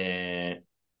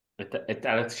את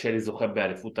אלכס שלי זוכה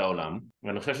באליפות העולם,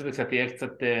 ואני חושב שזה קצת יהיה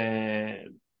קצת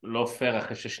לא פייר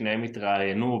אחרי ששניהם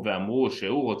התראיינו ואמרו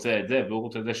שהוא רוצה את זה והוא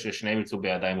רוצה את זה ששניהם יצאו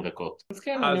בידיים ריקות. אז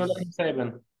כן, אני הולך עם סייבן.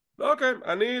 אוקיי,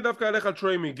 אני דווקא אלך על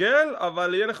טריי מיגל,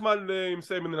 אבל יהיה נחמד עם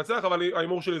סייבן לנצח, אבל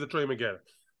ההימור שלי זה טריי מיגל.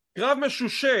 קרב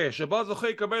משושה שבו הזוכה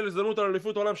יקבל הזדמנות על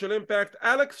אליפות העולם של אימפקט,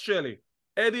 אלכס שלי,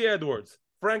 אדי אדוורדס,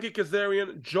 פרנקי קזריאן,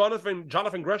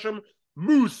 ג'ונת'ן גרשם,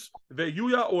 מוס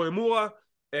ויויה אואמורה.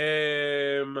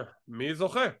 מי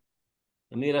זוכה?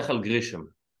 אני אלך על גרישם.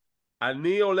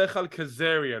 אני הולך על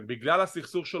קזריאן בגלל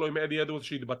הסכסוך שלו עם אדי אדוורדס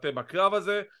שהתבטא בקרב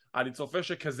הזה. אני צופה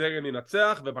שקזריאן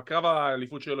ינצח, ובקרב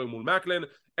האליפות שלו מול מקלן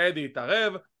אדי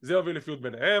יתערב, זה יוביל אליפות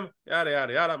ביניהם.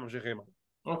 יאללה ממשיכים.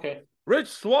 אוקיי. ריץ'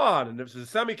 סואן, זה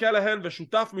סמי קלהן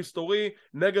ושותף מסתורי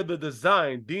נגד The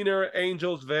Design, דינר,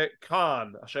 אנג'לס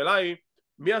וקאן. השאלה היא,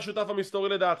 מי השותף המסתורי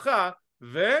לדעתך,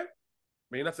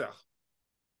 ומי ינצח?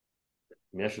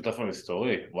 מי השותף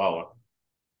המסתורי? וואו.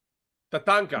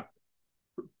 טטנקה.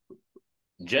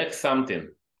 ג'ק סמטין.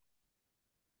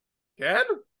 כן?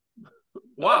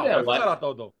 וואו, איפה שלטת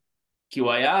אותו? כי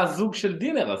הוא היה הזוג של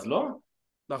דינר, אז לא?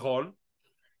 נכון.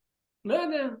 לא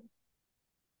יודע.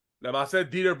 למעשה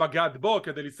דינר בגד בו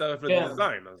כדי להצטרף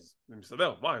לדיזיין, אז זה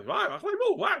מסתדר. וואי, אחלה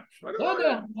הימור, וואי. לא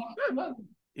יודע.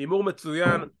 הימור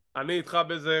מצוין, אני איתך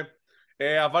בזה,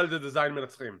 אבל זה דיזיין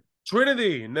מנצחים.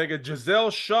 טריניטי נגד ג'זל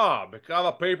שאה בקרב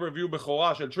הפייפריוויו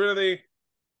בכורה של טריניטי.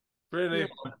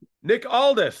 ניק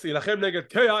אלדס ילחם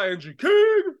נגד K.I.N.G.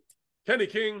 קני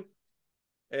קינג,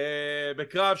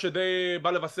 בקרב שדי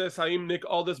בא לבסס האם ניק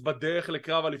אלדס בדרך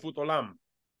לקרב אליפות עולם.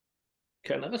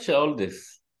 כן, אבל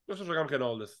שאולדס. אני חושב שגם כן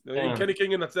אלדס. אם קני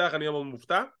קינג ינצח אני אהיה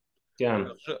מופתע. כן.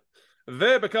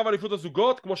 ובקרב אליפות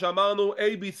הזוגות כמו שאמרנו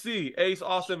ABC, אייס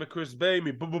אוסם וקריס ביי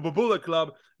מבולט קלאב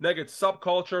נגד סאב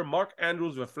קולצ'ר, מרק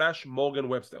אנדרוס ופלאש מורגן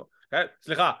ובסטר.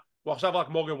 סליחה, הוא עכשיו רק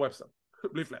מורגן ובסטר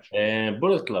בלי פלאש.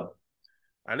 בולט קלאב.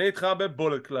 אני איתך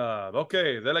בבולט קלאב.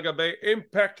 אוקיי, זה לגבי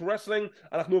אימפקט רסלינג.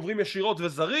 אנחנו עוברים ישירות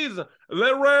וזריז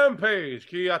לרמפייג'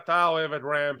 כי אתה אוהב את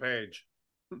רמפייג'.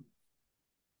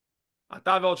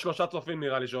 אתה ועוד 3 צופים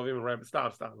נראה לי שאוהבים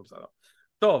רמפייג'. סתם, בסדר.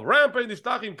 טוב, רמפייג'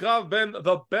 נפתח עם קרב בין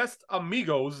The Best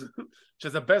Amigos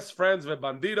שזה Best Friends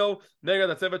ובנדידו נגד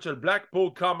הצוות של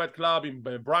Blackpool Combat Club עם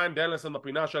בריין דניאלסון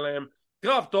בפינה שלהם.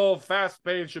 קרב טוב, fast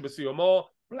paced שבסיומו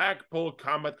Blackpool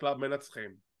Combat Club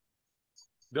מנצחים.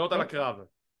 דעות על הקרב.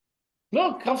 לא,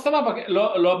 קרב סבבה,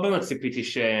 לא באמת ציפיתי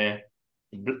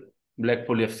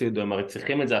שבלקפול יפסידו, הם הרי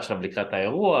צריכים את זה עכשיו לקראת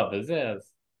האירוע וזה,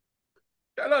 אז...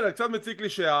 לא, קצת מציק לי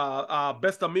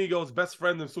שה-Best Amigos, Best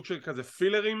Friends הם סוג של כזה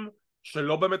פילרים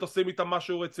שלא באמת עושים איתם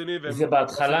משהו רציני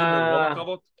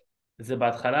זה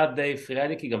בהתחלה די הפריע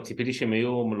לי כי גם ציפיתי שהם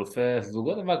יהיו מלופי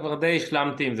זוגות, אבל כבר די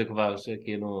השלמתי עם זה כבר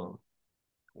שכאילו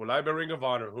אולי ב-Ring of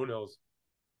Honor, who knows.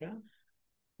 כן.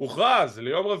 הוכרז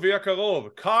ליום רביעי הקרוב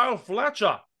קייל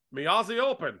פלצ'ה מאזי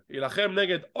אופן ילחם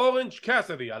נגד אורנג'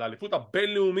 קאסידי על האליפות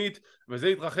הבינלאומית וזה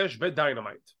יתרחש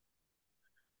בדיינמייט.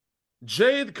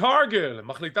 ג'ייד קרגל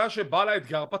מחליטה שבא לה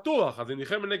אתגר פתוח אז היא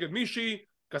נלחמת נגד מישהי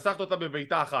כסחת אותה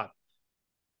בביתה אחת.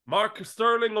 מרק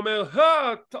סטרלינג אומר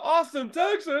אוסטין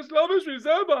טקסס לא בשביל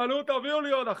זה בעלו תביאו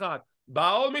לי עוד אחת.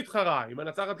 באה עוד מתחרה היא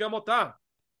מנצחת גם אותה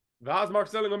ואז מרק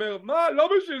סטרלינג אומר מה לא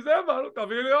בשביל זה בעלו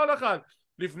תביאו לי עוד אחת.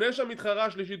 לפני שהמתחרה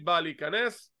השלישית באה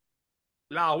להיכנס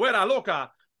להוורה לוקה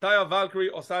טאיה ולקרי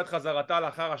עושה את חזרתה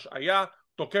לאחר השעיה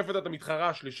תוקפת את המתחרה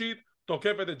השלישית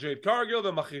תוקפת את ג'ייד קרגל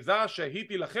ומכריזה שהיא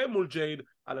תילחם מול ג'ייד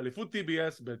על אליפות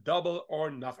TBS בדאבל אור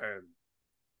נאפן.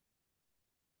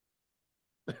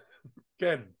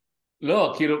 כן.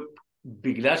 לא, כאילו,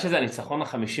 בגלל שזה הניצחון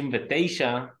ה-59,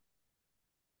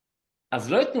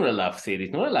 אז לא ייתנו לה להפסיד,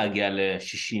 ייתנו לה להגיע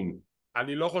ל-60.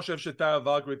 אני לא חושב שטאיה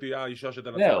ולקרי תהיה האישה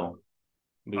שתנצח. זהו.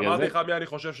 אמרתי לך מי אני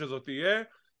חושב שזאת תהיה,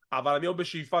 אבל אני עוד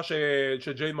בשאיפה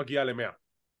שג'יין מגיע ל-100.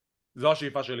 זו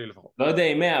השאיפה שלי לפחות. לא יודע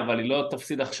אם 100, אבל היא לא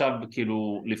תפסיד עכשיו,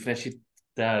 כאילו, לפני שהיא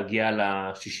תגיע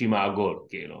ל-60 העגול,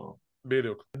 כאילו.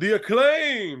 בדיוק. The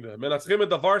Acclaimed מנצחים את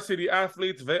The Varsity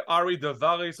Athlete וארי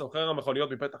דוורי, סוחר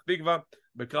המכוניות מפתח תקווה,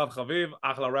 בקרב חביב,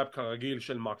 אחלה ראפ כרגיל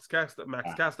של מקס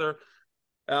קסטר.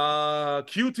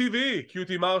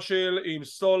 QTV מרשל עם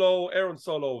סולו, אירון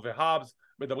סולו והאבס,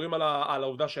 מדברים על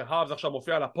העובדה שהאבס עכשיו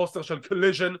מופיע על הפוסטר של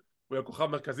קוליז'ן, הוא היה כוכב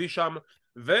מרכזי שם,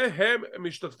 והם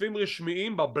משתתפים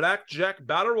רשמיים בבלק ג'ק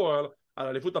באטל רויאל על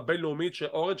האליפות הבינלאומית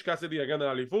שאורנג' קאסידי יגן על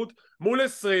האליפות מול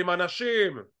 20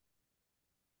 אנשים.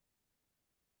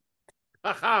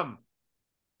 חכם.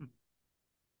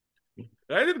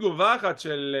 ראיתי תגובה אחת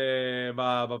של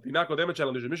בפינה הקודמת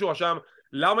שלנו שמישהו רשם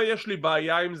למה יש לי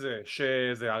בעיה עם זה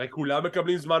שזה הרי כולם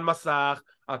מקבלים זמן מסך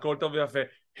הכל טוב ויפה.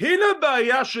 הנה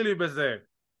הבעיה שלי בזה,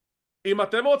 אם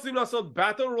אתם רוצים לעשות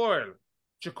באטל רויאל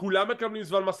שכולם מקבלים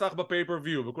זמן מסך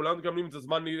בפייפריוויו וכולם מקבלים את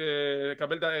הזמן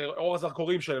לקבל את אור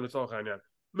הזרקורים שלהם לצורך העניין,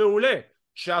 מעולה,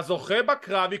 שהזוכה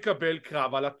בקרב יקבל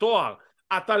קרב על התואר.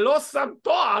 אתה לא שם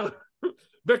תואר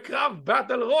בקרב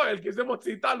באטל רויאל כי זה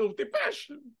מוציא את האלוף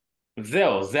טיפש.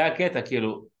 זהו, זה הקטע,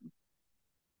 כאילו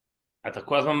אתה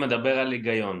כל הזמן מדבר על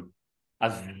היגיון,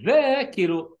 אז זה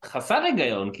כאילו חסר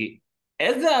היגיון, כי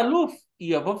איזה אלוף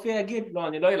יבוא ויגיד לא,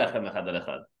 אני לא אלחם אחד על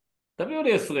אחד, תביאו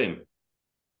לי 20.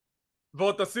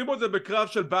 ועוד תשימו את זה בקרב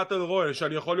של באטל רויאל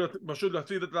שאני יכול להיות פשוט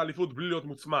להציד את האליפות בלי להיות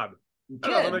מוצמד.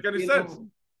 כן, כאילו...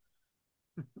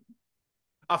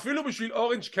 אפילו בשביל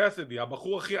אורנג' קאסידי,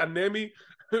 הבחור הכי אנמי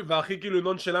והכי כאילו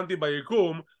נונשלנטי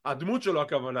ביקום, הדמות שלו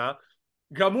הכוונה,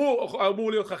 גם הוא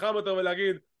אמור להיות חכם יותר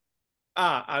ולהגיד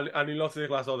אני לא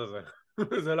צריך לעשות את זה.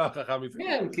 זה לא החכם מזה.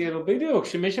 כן, כאילו בדיוק,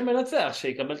 שמי שמנצח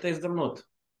שיקבל את ההזדמנות.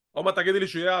 או מה תגידי לי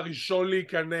שהוא יהיה הראשון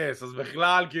להיכנס, אז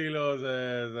בכלל כאילו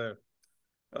זה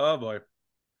בואי.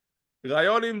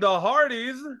 רעיון עם The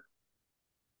Hardys.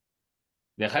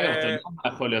 דרך אגב, אתה יודע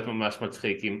מה יכול להיות ממש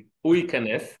מצחיק, אם הוא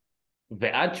ייכנס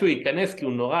ועד שהוא ייכנס כי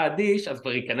הוא נורא אדיש אז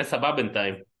כבר ייכנס הבא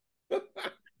בינתיים.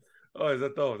 אוי זה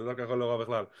טוב, זה לא ככה לא רע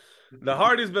בכלל. The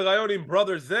Hardys ברעיון עם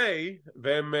Brother Zay,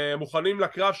 והם מוכנים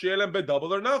לקרב שיהיה להם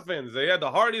ב-Double or Nothing. זה יהיה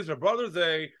The Hardys ו-Brother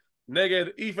Zay נגד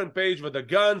אית'ן פייג'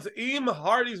 ו-The Guns. אם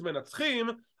Hardys מנצחים,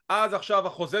 אז עכשיו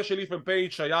החוזה של אית'ן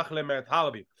פייג' שייך למאט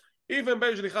הרדי. אית'ן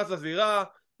פייג' נכנס לזירה,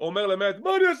 אומר למאט,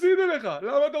 מה אני עשיתי לך?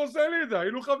 למה אתה עושה לי את זה?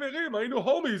 היינו חברים, היינו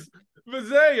הומיז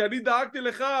וזי, אני דאגתי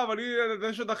לך ואני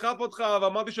זה שדחף אותך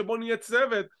ואמרתי שבוא נהיה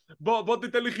צוות, בוא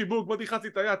תיתן לי חיבוק, בוא תיחץ לי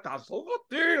את היד, תעזוב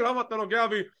אותי, למה אתה נוגע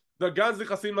בי? The Guns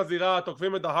נכנסים לזירה,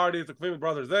 תוקפים את The Hardys, תוקפים את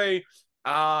Brother Zay.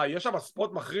 יש שם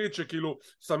ספוט מחריד שכאילו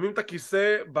שמים את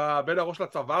הכיסא בין הראש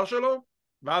לצוואר שלו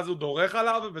ואז הוא דורך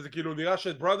עליו וזה כאילו נראה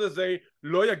ש-Brother Zay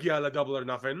לא יגיע ל-Double or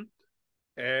Nothing.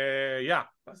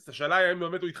 אז השאלה היא האם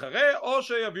באמת הוא יתחרה או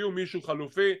שיביאו מישהו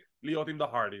חלופי להיות עם The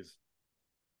Hardys.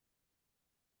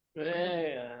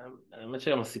 האמת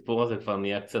שגם הסיפור הזה כבר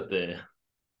נהיה קצת...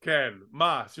 כן,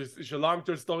 מה? שלונג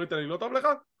טרם סטורי טלינג לא טוב לך?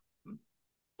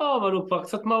 אבל הוא כבר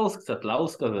קצת מאוס, קצת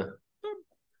לאוס כזה.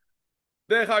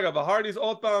 דרך אגב, ההרדיס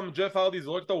עוד פעם, ג'ף הרדי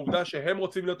זורק את העובדה שהם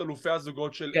רוצים להיות אלופי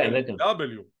הזוגות של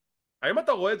AEW. האם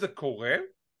אתה רואה את זה קורה?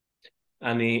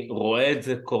 אני רואה את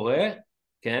זה קורה,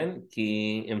 כן,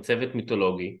 כי הם צוות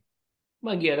מיתולוגי.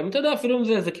 מגיע להם, אתה יודע, אפילו אם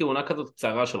זה איזה כהונה כזאת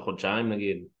קצרה של חודשיים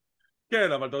נגיד.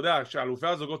 כן, אבל אתה יודע, שאלופי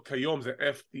הזוגות כיום זה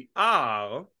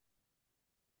FTR,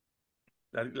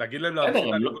 להגיד להם להפסיד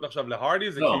את הליכוד עכשיו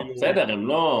להרדי זה כאילו... בסדר,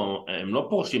 הם לא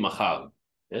פורשים מחר,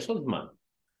 יש עוד זמן.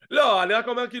 לא, אני רק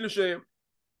אומר כאילו ש...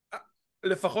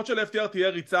 לפחות של FTR תהיה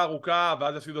ריצה ארוכה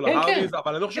ואז יפסידו להרדיז,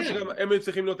 אבל אני לא חושב שגם הם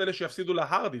צריכים להיות אלה שיפסידו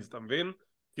להרדיז, אתה מבין?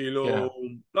 כאילו,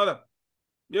 לא יודע,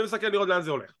 נהיה מסכן לראות לאן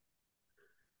זה הולך.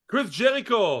 קריס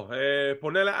ג'ריקו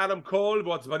פונה לאדם קול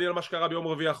ועצבני על מה שקרה ביום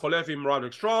רביעי החולף עם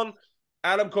רודריק סטרונג.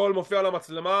 אדם קול מופיע על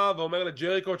המצלמה ואומר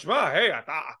לג'ריקו, תשמע, היי,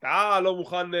 אתה לא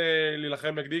מוכן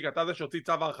להילחם נגדי, כי אתה זה שהוציא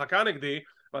צו הרחקה נגדי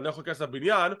ואני לא יכול להיכנס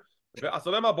לבניין, אז אתה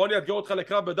יודע מה, בוא אני אתגר אותך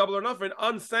לקרב ב-Double or Nothing,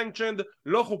 unsanctioned,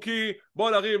 לא חוקי,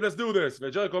 בוא נריב, let's do this.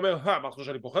 וג'ריקו אומר, מה אתה חושב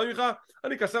שאני פוחד ממך?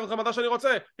 אני אכסר אותך מתי שאני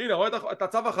רוצה, הנה, רואה את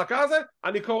הצו הרחקה הזה?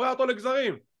 אני קורא אותו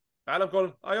לגזרים. אדם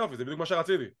קול, יופי, זה בדיוק מה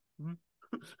שרציתי.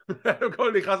 אדם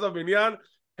קול נכנס לבניין,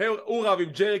 הוא רב עם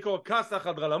ג'ריקו, כסח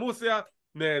אדרלמוסיה,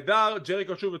 נהדר,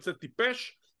 ג'ריקו שוב יוצא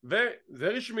טיפש, וזה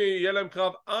רשמי, יהיה להם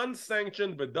קרב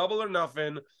unsanctioned ב-Double or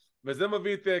Nothing, וזה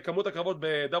מביא את כמות הקרבות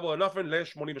ב-Double or Nothing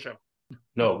ל-87.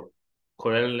 לא,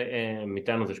 כולל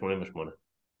מאיתנו זה 88.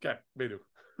 כן, בדיוק.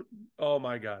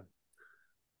 אומייגאד.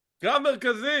 קרב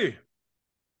מרכזי,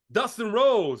 דסטין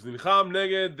רוז נלחם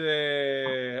נגד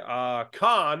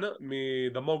הקאן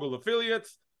מ-The Mogul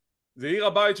Affiliates. זה עיר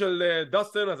הבית של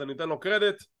דסטין, אז אני אתן לו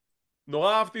קרדיט.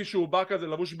 נורא אהבתי שהוא בא כזה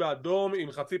לבוש באדום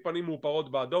עם חצי פנים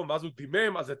מאופרות באדום, ואז הוא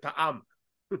דימם, אז זה טעם.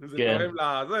 זה כן. תורם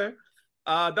לזה.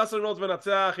 דסטין רודס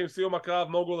מנצח עם סיום הקרב,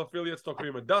 מוגול אפיליאטס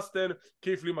תוקפים את דסטין,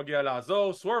 קיפלי מגיע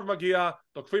לעזור, סוורב מגיע,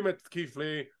 תוקפים את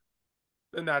קיפלי,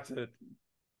 and that's it.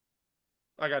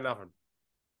 I got nothing.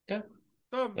 כן.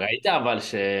 טוב. ראית אבל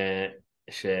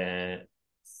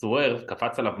שסוורב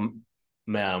קפץ עליו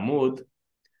מהעמוד,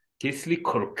 קיסלי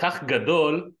כל כך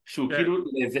גדול, שהוא כן. כאילו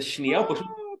לאיזה שנייה הוא פשוט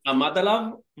עמד עליו,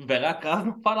 ורק אז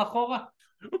נפל אחורה.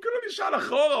 הוא כאילו נשאל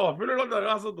אחורה, הוא אפילו לא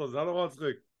דרס אותו, זה היה נורא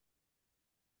מצחיק.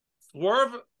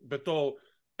 סוורב בתור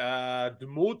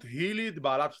דמות הילית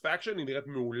בעלת פאקשן היא נראית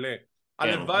מעולה.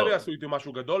 הלוואי ויעשו איתי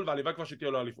משהו גדול, והלוואי כבר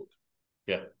שתהיה לו אליפות.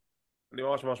 כן. אני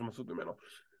ממש ממש מבסוט ממנו.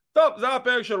 טוב, זה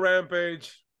הפרק של רמפייג'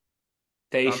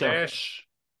 9.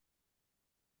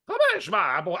 5,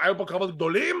 מה, היו פה קרבות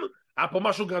גדולים? היה פה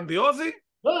משהו גרנדיוזי?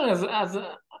 לא,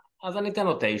 אז אני אתן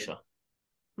לו 9.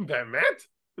 באמת?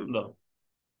 לא.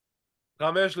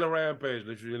 5 לרמפייג'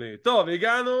 בשבילי. טוב,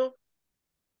 הגענו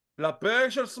לפרק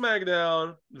של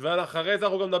סמקדאון, ואחרי זה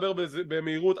אנחנו גם נדבר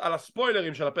במהירות על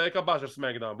הספוילרים של הפרק הבא של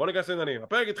סמקדאון. בואו ניכנס לעניינים.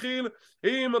 הפרק התחיל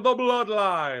עם The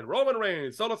Bloodline, רומן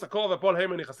ריינס, סולו סיקור ופול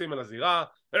היימן נכנסים אל הזירה.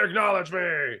 Acknowledge me!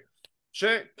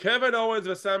 שקווין אורנס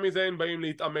וסמי זיין באים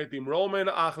להתעמת עם רומן,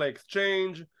 אחלה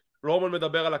אקסצ'יינג'. רומן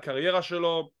מדבר על הקריירה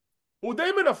שלו. הוא די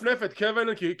מנפנף את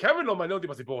קווין, כי קווין לא מעניין אותי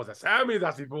בסיפור הזה. סמי זה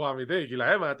הסיפור האמיתי, כי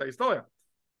להם היה את ההיסטוריה.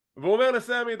 והוא אומר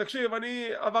לסמי, תקשיב, אני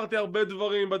עברתי הרבה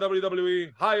דברים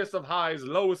ב-WWE, highest of highs,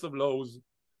 lowest of lows,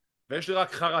 ויש לי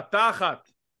רק חרטה אחת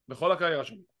בכל הקריירה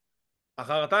שלי.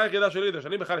 החרטה היחידה שלי זה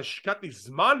שאני בכלל השקעתי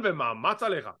זמן ומאמץ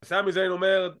עליך. סמי זיין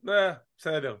אומר,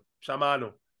 בסדר, שמענו.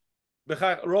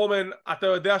 בכלל, רומן, אתה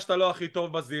יודע שאתה לא הכי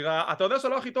טוב בזירה, אתה יודע שאתה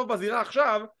לא הכי טוב בזירה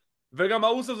עכשיו, וגם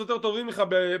האוסוס יותר טובים לך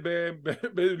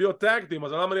להיות טאגטים,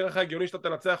 אז למה נראה לך הגיוני שאתה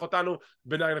תנצח אותנו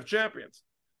ב-Night of Champions?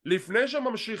 לפני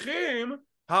שממשיכים,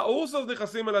 האוסוס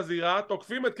נכנסים אל הזירה,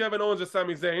 תוקפים את קווין אורנס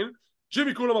וסמי זיין,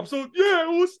 ג'ימי כולה מבסוט,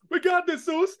 אוס, we got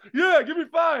this אוס, give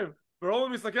me 5.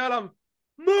 ורומן מסתכל עליו,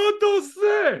 מה אתה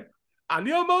עושה?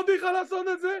 אני אמרתי לך לעשות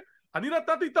את זה? אני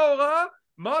נתתי את ההוראה?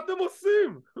 מה אתם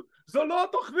עושים? זו לא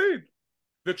התוכנית.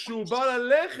 וכשהוא בא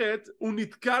ללכת, הוא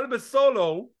נתקל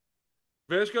בסולו,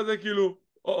 ויש כזה כאילו,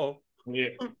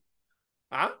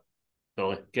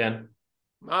 סורי, כן.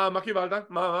 מה קיבלת?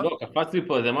 מה? לא, קפץ לי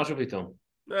פה איזה משהו פתאום.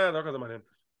 לא כזה מעניין.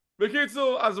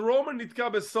 בקיצור, אז רומן נתקע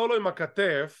בסולו עם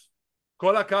הכתף,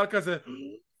 כל הקהל כזה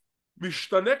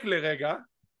משתנק לרגע,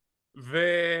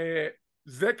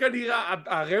 וזה כנראה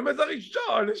הרמז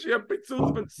הראשון שיהיה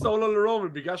פיצוץ בין סולו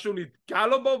לרומן, בגלל שהוא נתקע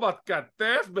לו בו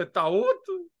בכתף בטעות?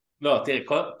 לא, תראה,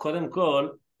 קודם כל,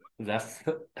 זה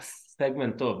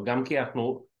סגמנט טוב, גם כי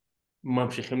אנחנו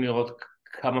ממשיכים לראות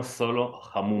כמה סולו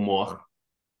חמום מוח,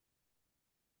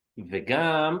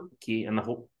 וגם כי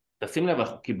אנחנו, תשים לב,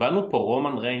 אנחנו קיבלנו פה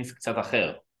רומן ריינס קצת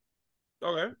אחר.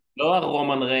 אוקיי. לא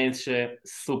הרומן ריינס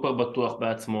שסופר בטוח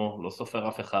בעצמו, לא סופר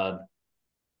אף אחד,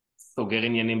 סוגר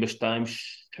עניינים בשתיים,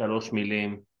 3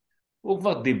 מילים, הוא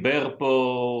כבר דיבר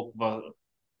פה, כבר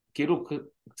כאילו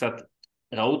קצת,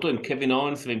 ראו אותו עם קווין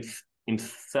אורנס ועם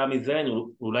סמי זיין,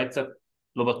 אולי קצת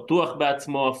לא בטוח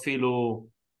בעצמו אפילו,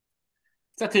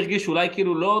 קצת הרגיש אולי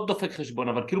כאילו לא דופק חשבון,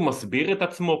 אבל כאילו מסביר את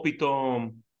עצמו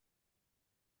פתאום.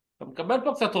 אתה מקבל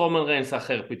פה קצת רומן ריינס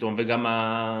אחר פתאום, וגם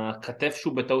הכתף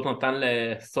שהוא בטעות נתן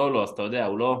לסולו, אז אתה יודע,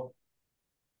 הוא לא,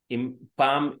 אם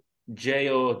פעם ג'יי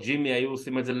או ג'ימי היו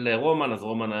עושים את זה לרומן, אז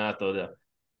רומן היה, אתה יודע,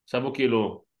 עכשיו הוא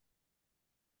כאילו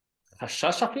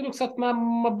חשש אפילו קצת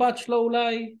מהמבט שלו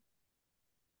אולי.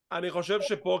 אני חושב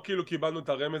שפה כאילו קיבלנו את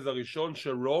הרמז הראשון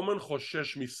שרומן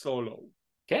חושש מסולו.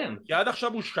 כן. כי עד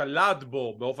עכשיו הוא שלט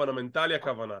בו באופן המנטלי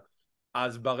הכוונה.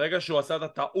 אז ברגע שהוא עשה את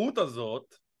הטעות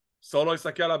הזאת, סולו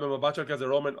יסתכל עליו במבט של כזה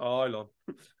רומן, אוי לא,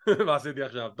 מה עשיתי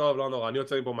עכשיו? טוב, לא נורא, אני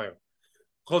יוצא מפה מהר.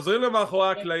 חוזרים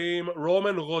למאחורי הקלעים,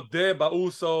 רומן רודה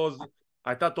באוסוס,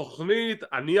 הייתה תוכנית,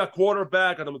 אני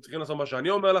הקוורטרבק, אתם צריכים לעשות מה שאני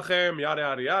אומר לכם, ידה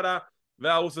ידה ידה,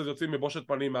 והאוסוס יוצאים מבושת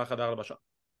פנים מהחדר הלבשה.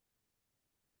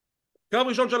 קרב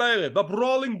ראשון של הערב,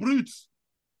 בברולינג בריטס,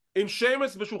 עם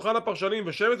שמס בשולחן הפרשנים,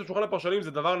 ושמס בשולחן הפרשנים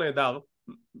זה דבר נהדר,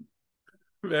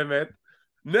 באמת,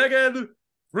 נגד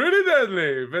פריטי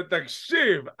דדלי,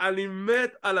 ותקשיב, אני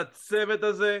מת על הצוות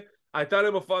הזה, הייתה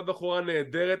להם הופעת בחורה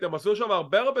נהדרת, הם עשו שם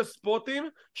הרבה ספוטים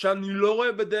שאני לא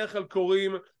רואה בדרך כלל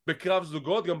קורים בקרב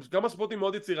זוגות, גם הספוטים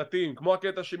מאוד יצירתיים, כמו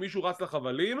הקטע שמישהו רץ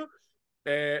לחבלים,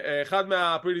 אחד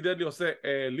מהפריטי דדלי עושה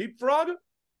ליפ פרוג,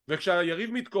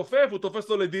 וכשהיריב מתכופף הוא תופס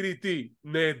לו ל-DDT,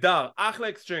 נהדר, אחלה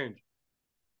אקסצ'יינג'.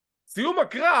 סיום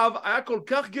הקרב היה כל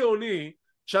כך גאוני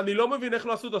שאני לא מבין איך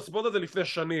לא עשו את הספוט הזה לפני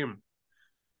שנים.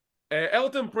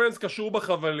 אלטון פרנס קשור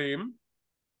בחבלים,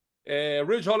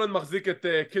 רידג' הולנד מחזיק את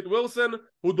קיט ווילסון,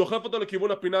 הוא דוחף אותו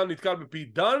לכיוון הפינה, נתקל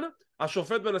בפיט דן,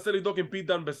 השופט מנסה לבדוק אם פיט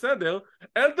דן בסדר,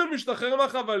 אלטון משתחרר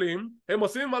מהחבלים, הם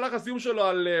עושים מהלך הסיום שלו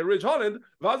על רידג' הולנד,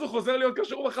 ואז הוא חוזר להיות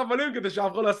קשור בחבלים כדי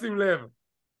שאף אחד לא ישים לב.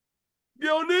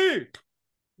 גאוני!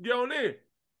 גאוני!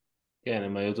 כן,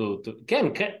 הם היו... כן,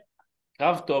 כן.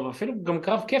 קרב טוב, אפילו גם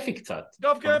קרב כיפי קצת.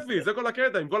 קרב כיפי, זה כל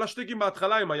הקטע, עם כל השטיקים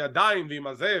בהתחלה, עם הידיים ועם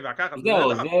הזה והככה.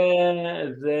 זהו,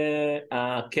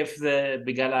 הכיף זה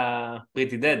בגלל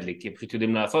הפריטי דדלי, כי הם פשוט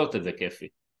יודעים לעשות את זה כיפי.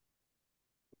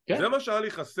 זה מה שהיה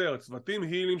לי חסר, צוותים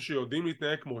הילים שיודעים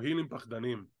להתנהג כמו הילים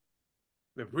פחדנים.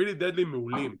 ופריטי דדלי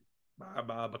מעולים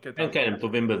בקטע. כן, כן, הם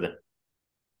טובים בזה.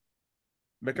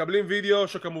 מקבלים וידאו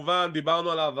שכמובן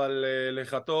דיברנו עליו על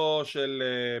לכתו של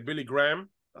בילי גרם,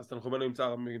 אז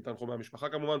תנחומי המשפחה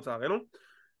כמובן, צערנו.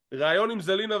 ראיון עם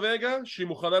זלינה וגה שהיא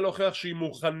מוכנה להוכיח שהיא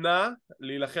מוכנה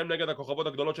להילחם נגד הכוכבות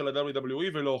הגדולות של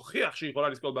ה-WWE ולהוכיח שהיא יכולה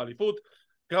לזכות באליפות.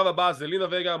 קרב הבא זלינה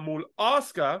וגה מול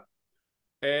אוסקה,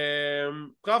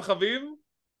 קרב חביב,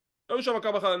 היו שם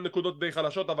כמה נקודות די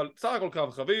חלשות אבל סך הכל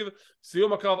קרב חביב.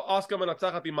 סיום הקרב אוסקה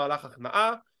מנצחת עם מהלך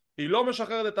הכנעה, היא לא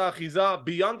משחררת את האחיזה,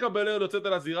 ביאנקה בלר יוצאת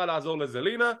אל הזירה לעזור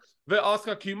לזלינה,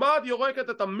 ואוסקה כמעט יורקת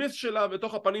את המיס שלה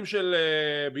בתוך הפנים של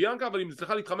ביאנקה, אבל היא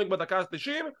מצליחה להתחמק בדקה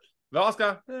ה-90,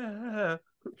 ואוסקה,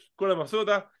 כולם עשו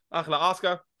אותה, אחלה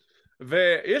אוסקה.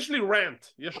 ויש לי רנט,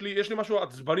 יש לי משהו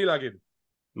עצבני להגיד.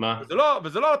 מה?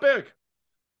 וזה לא על הפרק,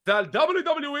 זה על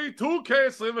WWE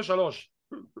 2K23.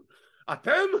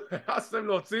 אתם העזתם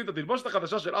להוציא את התלבושת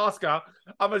החדשה של אוסקה,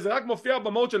 אבל זה רק מופיע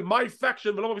במוד של My Faction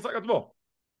ולא במשחק עצמו.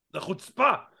 זה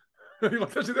חוצפה. אני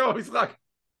רוצה שזה יהיה במשחק.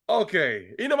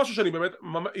 אוקיי, הנה משהו שאני באמת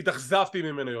התאכזבתי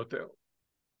ממנו יותר.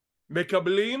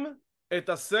 מקבלים את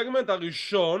הסגמנט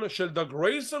הראשון של The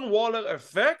Grayson Waller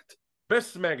Effect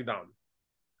בסמקדאון,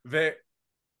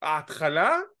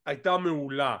 וההתחלה הייתה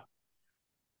מעולה.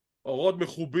 אורות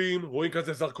מחובים, רואים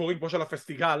כזה זרקורים כמו של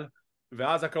הפסטיגל,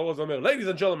 ואז הכרוז אומר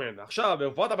Ladies and gentlemen, עכשיו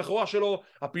בהופעת הבכורה שלו,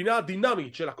 הפינה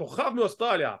הדינמית של הכוכב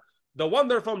מאוסטרליה, The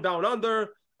Wonder from Down Under,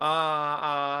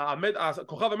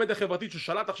 הכוכב המדיה החברתית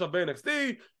ששלט עכשיו ב-NXT,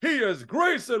 he is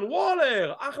Grayson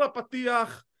Waller. אחלה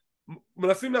פתיח,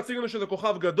 מנסים להציג לנו שזה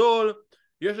כוכב גדול,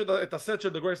 יש את הסט של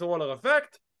The Grayson Waller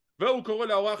Effect, והוא קורא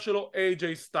לאורח שלו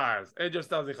AJ Styles. AJ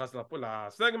Styles נכנס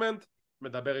לסגמנט,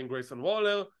 מדבר עם גרייסון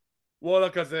וולר, וולר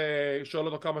כזה שואל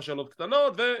אותו כמה שאלות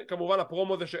קטנות, וכמובן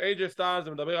הפרומו זה ש-AJ Styles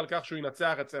מדבר על כך שהוא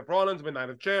ינצח את סף רולינס ב-Night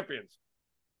of Champions.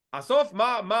 הסוף,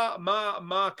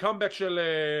 מה הקאמבק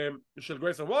של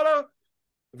גרייסון וולר?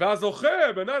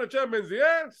 והזוכה ב-Night of Champions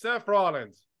יהיה סף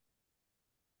רולינס.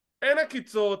 אין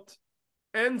עקיצות,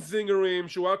 אין זינגרים,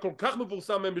 שהוא היה כל כך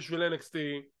מפורסם מהם בשביל NXT.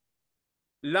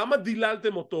 למה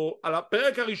דיללתם אותו על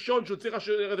הפרק הראשון שהוא צריך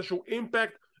לשאיר איזשהו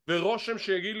אימפקט ורושם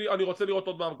שיגיד לי אני רוצה לראות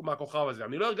עוד מהכוכב הזה?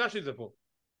 אני לא הרגשתי את זה פה.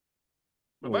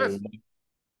 מבאס.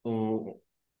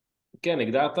 כן,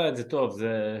 הגדרת את זה טוב,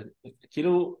 זה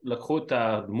כאילו לקחו את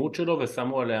הדמות שלו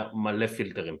ושמו עליה מלא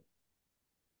פילטרים.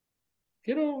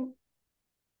 כאילו...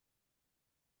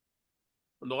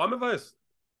 נורא מבאס.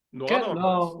 כן,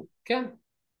 לא... כן.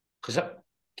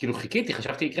 כאילו חיכיתי,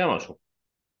 חשבתי יקרה משהו.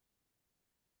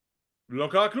 לא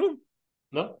קרה כלום.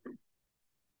 לא.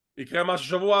 יקרה משהו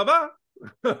שבוע הבא,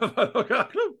 אבל לא קרה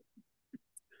כלום.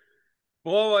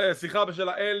 פה שיחה בשל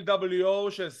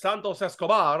ה-LWO שסנטוס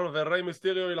אסקובר וריי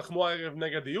מיסטריו ילחמו הערב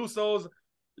נגד יוסוס.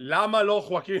 למה לא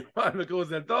חואקים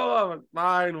וקרוזל טורה? אבל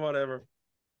fine, whatever.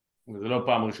 זה לא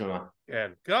פעם ראשונה.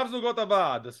 כן. קרב זוגות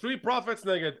הבא, The Street Profits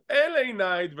נגד LA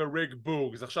Knight וריק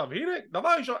בוגס. עכשיו הנה, דבר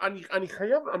ראשון, אני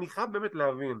חייב באמת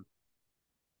להבין.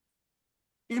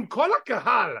 אם כל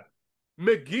הקהל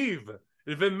מגיב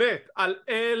ומת על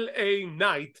LA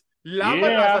Knight,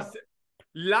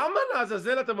 למה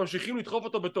לעזאזל אתם ממשיכים לדחוף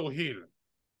אותו בתור היל?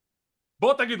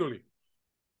 בוא תגידו לי.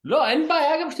 לא, אין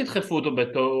בעיה גם שתדחפו אותו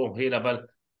בתור היל, אבל...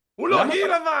 הוא לא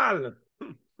היל אבל!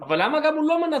 אבל למה גם הוא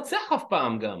לא מנצח אף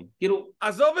פעם גם? כאילו...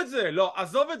 עזוב את זה, לא,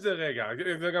 עזוב את זה רגע.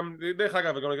 זה גם, דרך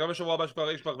אגב, וגם בשבוע הבא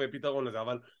יש כבר פתרון לזה,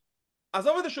 אבל...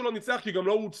 עזוב את זה שהוא לא ניצח כי גם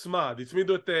לא הוא הוצמד,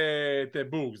 הצמידו את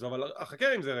בוגס, אבל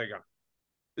חכה עם זה רגע.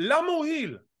 למה הוא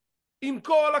היל? אם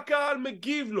כל הקהל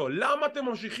מגיב לו, למה אתם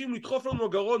ממשיכים לדחוף לנו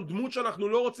גרון דמות שאנחנו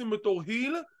לא רוצים בתור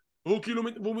היל, והוא כאילו,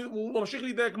 הוא ממשיך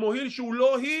להידייק כמו היל שהוא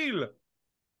לא היל.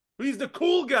 He's the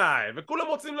cool guy, וכולם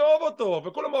רוצים לאהוב אותו,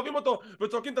 וכולם אוהבים אותו,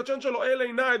 וצועקים את הצ'אנט שלו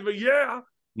LA Knight, ויאה.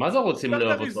 מה זה רוצים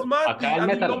לאהוב אותו? הקהל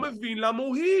מת עליו. אני לא מבין למה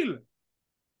הוא היל.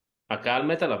 הקהל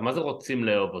מת עליו, מה זה רוצים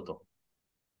לאהוב אותו?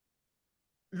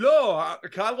 לא,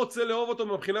 הקהל רוצה לאהוב אותו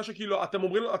מבחינה שכאילו אתם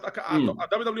אומרים,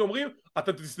 ה-WWE אומרים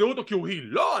אתם תסדרו אותו כי הוא היל.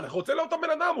 לא, אנחנו רוצים לאהוב את הבן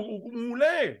אדם, הוא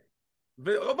מעולה.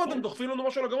 ועוד פעם אתם דוחפים לנו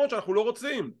משהו לגרון שאנחנו לא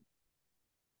רוצים.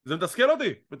 זה מתסכל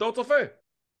אותי בתור צופה.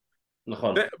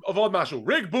 נכון. ועוד משהו,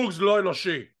 ריק בוגס לא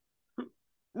אנושי.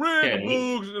 ריק כן,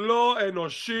 בוגס לא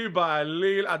אנושי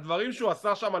בעליל, הדברים שהוא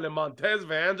עשה שם למונטז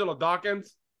ואנג'לו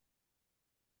דוקנס,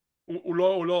 הוא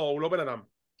לא בן אדם.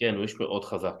 כן, הוא איש מאוד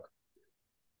חזק.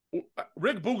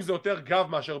 ריק בוגס זה יותר גב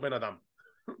מאשר בן אדם.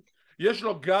 יש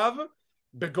לו גב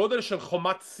בגודל של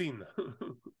חומת סין.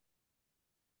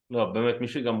 לא, באמת, מי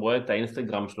שגם רואה את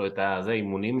האינסטגרם שלו, את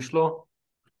האימונים שלו,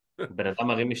 בן אדם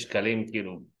מרים משקלים,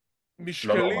 כאילו, לא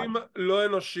משקלים נורמלי. לא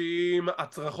אנושיים,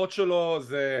 הצרחות שלו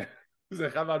זה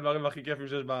אחד מהדברים הכי כיפים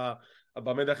שיש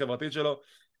במדיה החברתית שלו.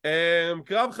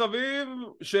 קרב חביב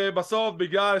שבסוף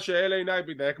בגלל ש-LA נייט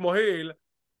מתנהג כמו היל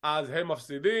אז הם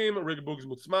מפסידים, ריק בוגס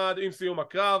מוצמד, עם סיום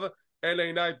הקרב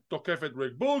LA נייט תוקף את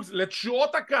ריק בוגס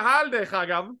לתשואות הקהל, דרך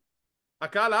אגב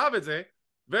הקהל אהב את זה,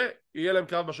 ויהיה להם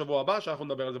קרב בשבוע הבא שאנחנו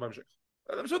נדבר על זה בהמשך.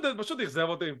 זה פשוט אכזב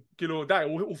אותי, כאילו די,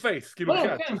 הוא פייס, כאילו לא,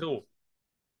 בחייאת, כן. תשחררו.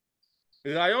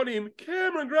 ראיון עם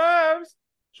קמרון גרייבס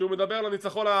שהוא מדבר על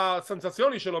הניצחון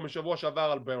הסנסציוני שלו משבוע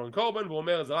שעבר על ברון קורבן, והוא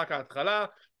אומר זה רק ההתחלה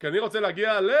כי אני רוצה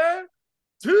להגיע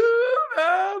to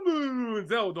the moon.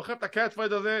 זהו, הוא דוחף את הקאט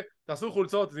פרייד הזה, תעשו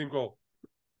חולצות, זה ימכור.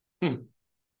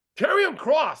 קריון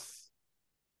קרוס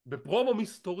בפרומו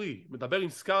מסתורי מדבר עם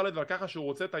סקרלט ועל ככה שהוא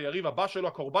רוצה את היריב הבא שלו,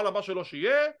 הקורבן הבא שלו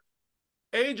שיהיה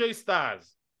AJ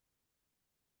סטארס.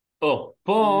 או,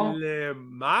 פה,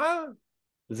 למה?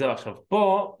 זהו עכשיו,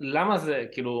 פה, למה זה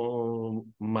כאילו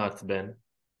מעצבן?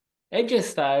 AJ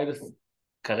סטיילס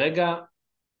כרגע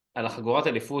על החגורת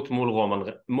אליפות מול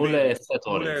רומן, מול סט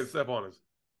מול רולינס. סט רולינס.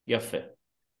 יפה.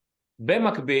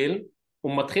 במקביל,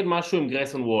 הוא מתחיל משהו עם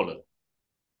גרייסון וולר.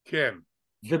 כן.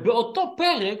 ובאותו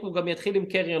פרק הוא גם יתחיל עם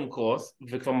קריון קרוס,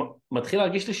 וכבר מתחיל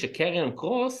להרגיש לי שקריון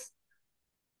קרוס,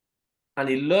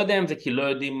 אני לא יודע אם זה כי לא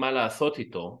יודעים מה לעשות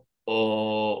איתו,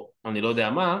 או אני לא יודע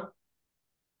מה,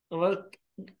 אבל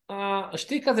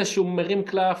השתיק הזה שהוא מרים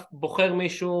קלף, בוחר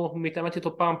מישהו, מתאמת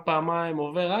איתו פעם, פעמיים,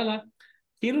 עובר הלאה,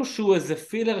 כאילו שהוא איזה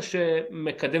פילר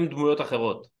שמקדם דמויות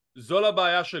אחרות. זו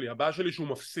הבעיה שלי, הבעיה שלי שהוא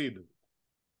מפסיד. אם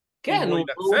כן, הוא הוא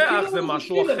ינצח כאילו זה איזה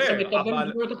משהו פילר אחר,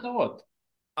 שמקדם דמויות אחרות.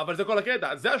 אבל זה כל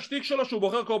הקטע, זה השטיק שלו שהוא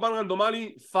בוחר קורבן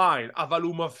רנדומלי, פיין, אבל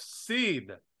הוא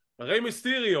מפסיד. ריי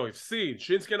מיסטיריו הפסיד,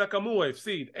 שינסקי נקמורה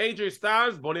הפסיד, AJ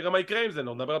סטארס, בוא נראה מה יקרה עם זה,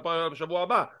 נדבר על בשבוע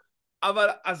הבא. אבל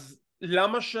אז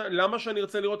למה שאני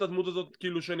ארצה לראות את הדמות הזאת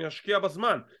כאילו שאני אשקיע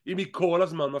בזמן, אם היא כל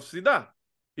הזמן מפסידה?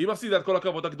 היא מפסידה את כל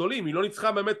הקרבות הגדולים, היא לא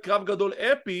ניצחה באמת קרב גדול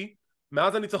אפי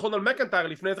מאז הניצחון על מקנטייר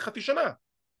לפני איזה חצי שנה.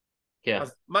 כן.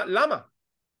 אז למה?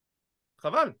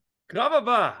 חבל. קרב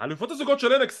הבא, אלופות הזוגות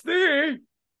של NXT,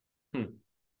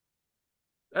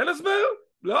 אין הסבר?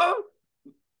 לא?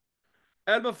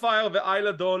 אלבה פייר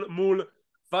ואיילה דון מול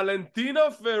ולנטינה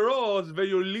פרוז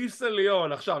ויוליסה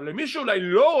ליון. עכשיו, למי שאולי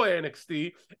לא רואה NXT,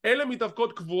 אלה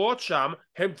מתאבקות קבועות שם,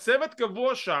 הם צוות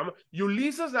קבוע שם.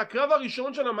 יוליסה זה הקרב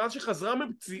הראשון שלה מאז שחזרה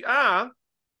מפציעה,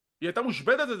 היא הייתה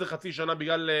מושבתת איזה חצי שנה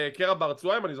בגלל קרע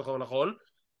ברצועה אם אני זוכר נכון,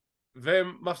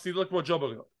 והם מפסידות כמו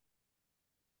ג'ובריות.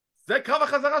 זה קרב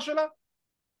החזרה שלה?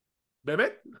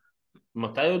 באמת?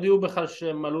 מתי הודיעו בכלל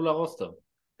שהם עלו לרוסטר?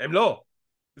 הם לא.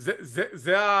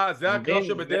 זה הקרב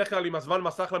שבדרך כלל עם הזמן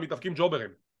מסך למתאבקים ג'וברים.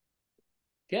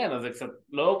 כן, אז זה קצת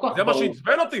לא כל כך זה ברור. מה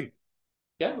שעצבן אותי.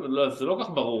 כן, זה לא כל כך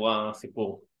ברור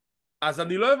הסיפור. אז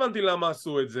אני לא הבנתי למה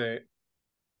עשו את זה.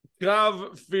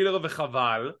 קרב פילר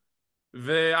וחבל,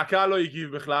 והקהל לא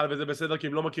הגיב בכלל, וזה בסדר כי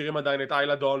הם לא מכירים עדיין את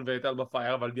איילה דון ואת אלבה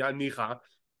פייר, אבל ניחא.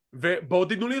 ובואו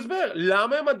תיתנו לי הסבר,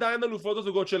 למה הם עדיין אלופות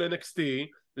הזוגות של NXT?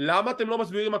 למה אתם לא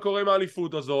מסבירים מה קורה עם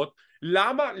האליפות הזאת?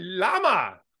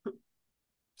 למה?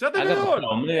 קצת אגב, היגיון. אתה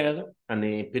אומר,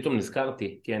 אני פתאום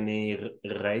נזכרתי, כי אני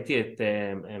ראיתי את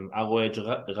ROH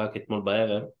רק אתמול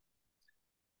בערב,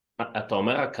 אתה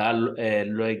אומר הקהל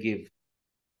לא הגיב.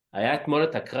 היה אתמול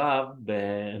את הקרב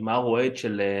ב-ROH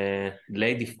של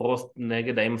ליידי פרוסט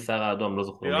נגד האם השיער האדום, לא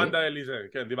זוכר מי. מירנדה אליזה,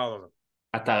 כן, דיברנו על זה.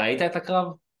 אתה ראית את הקרב?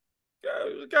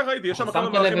 כן, ראיתי, יש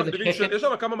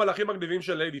שם כמה מלאכים מגניבים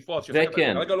של ליידי פרוסט, זה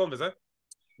כן. וזה.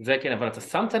 זה כן, אבל אתה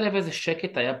שמת לב איזה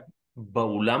שקט היה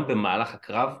באולם במהלך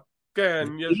הקרב? כן,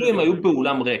 כאילו הם היו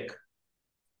באולם ריק.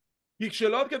 כי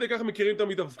כשלא עד כדי כך מכירים את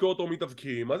המתאבקות או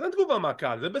מתאבקים, אז אין תגובה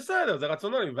מהקהל, זה בסדר, זה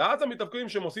רציונלי, ואז המתאבקים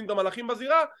שהם עושים את המהלכים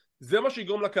בזירה, זה מה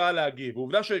שיגרום לקהל להגיב.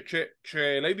 ועובדה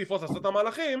שכשליידי פרוס עשה את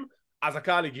המהלכים, אז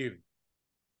הקהל הגיב.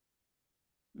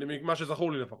 מה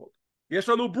שזכור לי לפחות. יש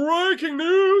לנו ברייקינג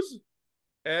ניוז!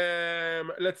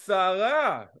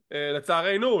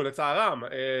 לצערם,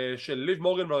 של ליב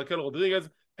מורגן ורקל רודריגז,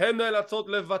 הן נאלצות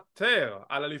לוותר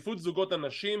על אליפות זוגות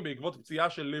הנשים בעקבות פציעה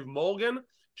של ליב מורגן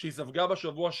שהיא ספגה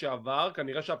בשבוע שעבר,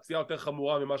 כנראה שהפציעה יותר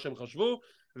חמורה ממה שהם חשבו,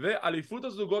 ואליפות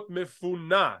הזוגות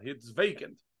מפונה, it's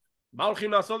vacant. מה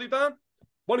הולכים לעשות איתה?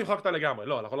 בוא נמחק אותה לגמרי.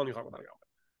 לא, אנחנו לא נמחק אותה לגמרי.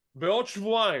 בעוד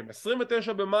שבועיים,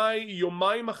 29 במאי,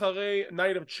 יומיים אחרי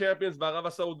Night of Champions בערב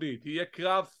הסעודית, יהיה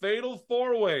קרב Fatal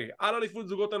 4-Way על אליפות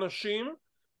זוגות הנשים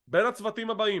בין הצוותים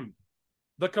הבאים: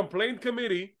 The Complaint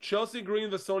Committee, צ'לסי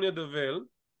גרין וסוניה דוויל,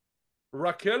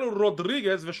 רקל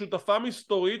רודריגז ושותפה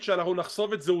מסתורית שאנחנו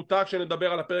נחשוף את זהותה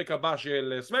כשנדבר על הפרק הבא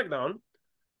של סמקדאון,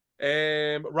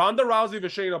 רונדה ראוזי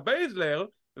ושיינה בייזלר,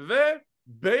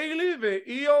 וביילי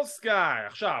ואיו סקאי.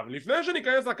 עכשיו, לפני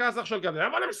שניכנס לכסח של כזה,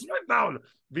 אבל הם סמקדאון,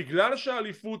 בגלל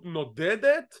שהאליפות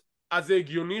נודדת, אז זה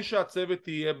הגיוני שהצוות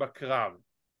תהיה בקרב.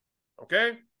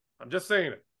 אוקיי? I'm just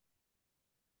saying it.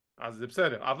 אז זה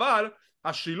בסדר. אבל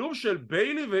השילוב של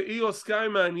ביילי ואיו סקאי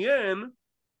מעניין,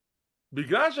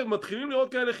 בגלל שהם מתחילים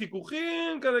לראות כאלה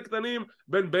חיכוכים כאלה קטנים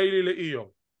בין ביילי לאיו.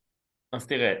 אז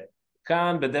תראה,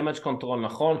 כאן בדמג' קונטרול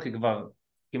נכון, כי כבר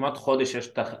כמעט חודש יש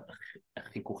את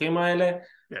החיכוכים האלה,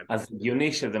 כן. אז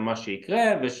הגיוני שזה מה שיקרה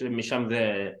ושמשם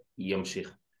זה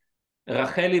ימשיך.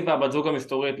 רחלי והבת זוג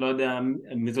המסתורית, לא יודע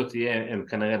מי זאת תהיה, הם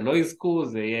כנראה לא יזכו,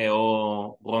 זה יהיה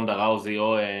או רונדה ראוזי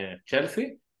או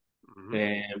צ'לסי.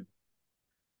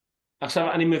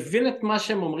 עכשיו אני מבין את מה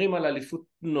שהם אומרים על אליפות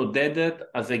נודדת,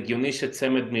 אז הגיוני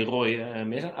שצמד מרוי,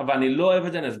 אבל אני לא אוהב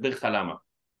את זה, אני אסביר לך למה.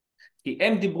 כי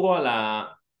הם דיברו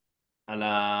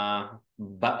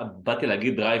באתי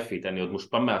להגיד דרייפיט, אני עוד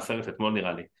מושפע מהסרט אתמול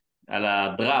נראה לי, על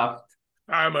הדראפט,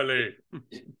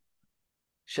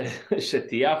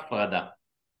 שתהיה הפרדה.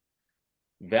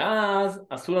 ואז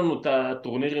עשו לנו את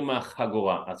הטורניר עם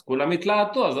החגורה, אז כולם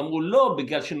התלהטו, אז אמרו לא,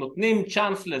 בגלל שנותנים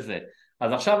צ'אנס לזה.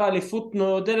 אז עכשיו האליפות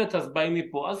נודדת, אז באים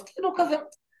מפה, אז כאילו כזה,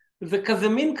 זה כזה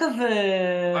מין כזה...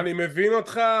 אני מבין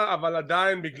אותך, אבל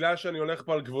עדיין בגלל שאני הולך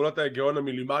פה על גבולות ההיגיון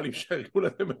המינימליים שהארגון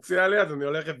הזה מציע לי, אז אני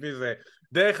הולך לפי זה.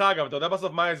 דרך אגב, אתה יודע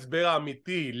בסוף מה ההסבר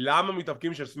האמיתי, למה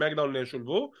מתאבקים של סמקדאון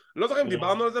שולבו? לא זוכר אם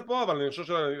דיברנו על זה פה, אבל אני חושב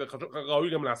שראוי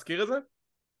גם להזכיר את זה.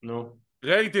 נו.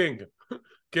 רייטינג.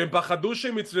 כי הם פחדו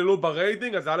שהם יצללו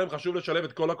ברייטינג, אז היה להם חשוב לשלב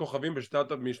את כל הכוכבים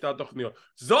משתי התוכניות.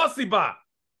 זו הסיבה!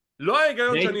 לא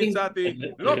ההיגיון שאני הצעתי,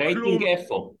 לא כלום.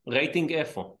 רייטינג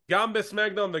איפה? גם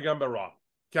בסמקדאון וגם ברוע.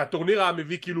 כי הטורניר היה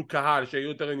מביא כאילו קהל שיהיה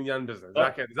יותר עניין בזה.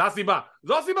 זה הסיבה.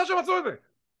 זו הסיבה שמצאו את זה.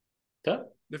 טוב.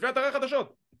 לפי אתרי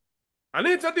החדשות.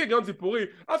 אני הצעתי היגיון סיפורי,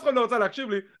 אף אחד לא רוצה להקשיב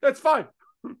לי, that's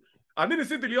fine. אני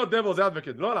ניסיתי להיות devil's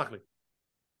advocate, לא הלך לי.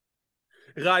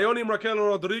 רעיון עם רקל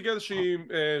רודריגז שהיא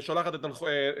שולחת את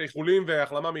איחולים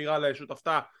והחלמה מהירה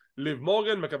לשותפתה ליב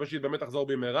מורגן, מקווה שהיא באמת תחזור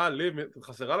במהרה, ליב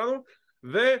חסרה לנו,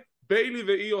 וביילי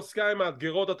ואיו סקאי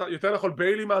מאתגרות אותה, יותר נכון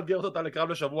ביילי מאתגרת אותה לקרב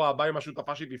לשבוע הבא עם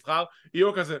השותפה שהיא תבחר,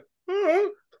 איו כזה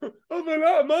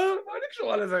אבל מה אני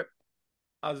קשורה לזה?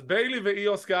 אז ביילי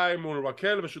ואיו סקאי מול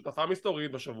רקל ושותפה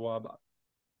מסתורית בשבוע הבא.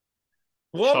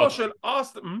 פרומו של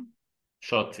אוסטן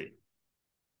שוטי.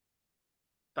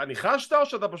 אתה ניחשת או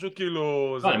שאתה פשוט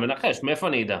כאילו... לא, אני מנחש, מאיפה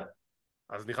אני אדע?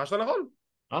 אז ניחשת נכון.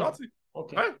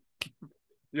 אוקיי.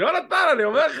 יונתן, אני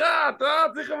אומר לך, אתה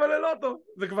צריך למלל אותו.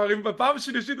 זה כבר בפעם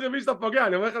שלישית רביעית שאתה פוגע,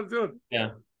 אני אומר לך לציון.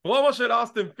 פרומו של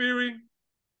אוסטן פירי,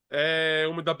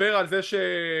 הוא מדבר על זה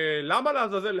למה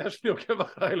לעזאזל יש לי עוקב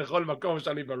אחריי לכל מקום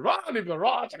שאני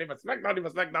בראש, אני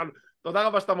בסמקדאון, תודה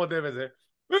רבה שאתה מודה בזה.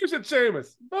 ויש את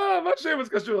שיימס, מה שיימס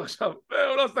קשור עכשיו?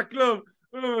 הוא לא עושה כלום.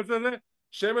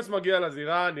 שיימס מגיע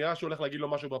לזירה, נראה שהוא הולך להגיד לו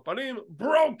משהו בפנים,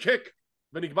 ברו קיק,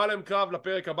 ונקבע להם קרב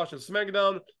לפרק הבא של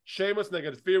סמקדאון, שיימס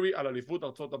נגד פירי על אליפות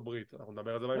ארצות הברית. אנחנו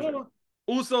נדבר על זה בהמשך.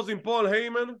 אוסוס עם פול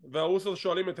היימן, והאוסוס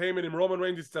שואלים את היימן אם רומן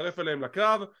ריינס יצטרף אליהם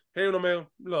לקרב. היימן אומר,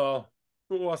 לא,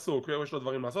 הוא עסוק, יש לו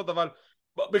דברים לעשות, אבל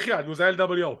בחייאת, הוא זה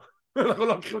LWO, אנחנו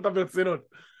לא לוקחים אותם ברצינות,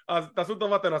 אז תעשו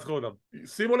טובה, תנסחו אותם.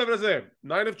 שימו לב לזה,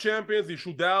 Night of Champions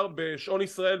ישודר בשעון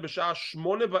ישראל בשעה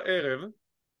 8 בערב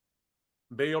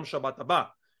ביום שבת הבא.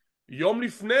 יום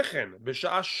לפני כן,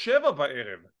 בשעה 7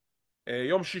 בערב,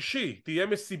 יום שישי, תהיה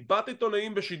מסיבת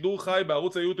עיתונאים בשידור חי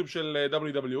בערוץ היוטיוב של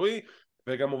WWE,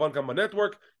 וכמובן גם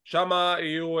בנטוורק. שם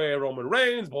יהיו רומן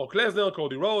ריינס, ברוק לזנר,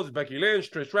 קודי רוז, בקי לינץ',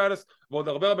 טריש סטרטוס ועוד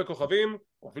הרבה כוכבים,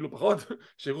 או אפילו פחות,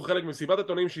 שיקחו חלק ממסיבת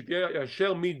עיתונאים שתהיה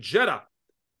ישר מג'דה.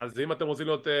 אז אם אתם רוצים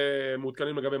להיות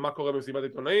מעודכנים לגבי מה קורה במסיבת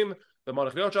עיתונאים ומה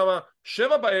הולך להיות שם,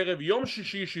 7 בערב, יום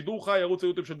שישי, שידור חי, ערוץ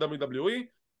היוטיוב של WWE,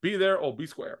 be there or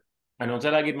be square. אני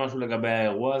רוצה להגיד משהו לגבי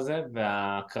האירוע הזה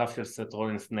והקרב של סט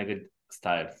רולינס נגד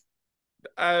סטיילס.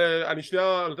 אני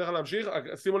שנייה נותן לך להמשיך.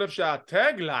 שימו לב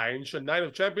שהטאגליין של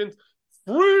Night of Champions,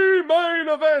 free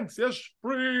main events, יש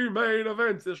free main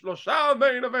events, יש 3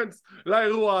 main events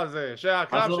לאירוע הזה.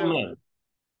 מה זה אומר?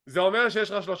 זה אומר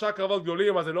שיש לך 3 קרבות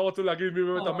גדולים, אז הם לא רוצים להגיד מי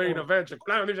באמת המיין אבנט,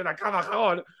 שכולם יודעים שזה הקרב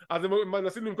האחרון, אז הם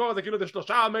מנסים למכור את זה כאילו זה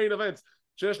 3 המיין אבנטס,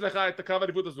 שיש לך את הקרב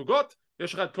האליפות הזוגות,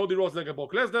 יש לך את קודי רוז נגד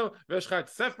ברוק לסנר, ויש לך את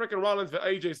סף פרקן רולנס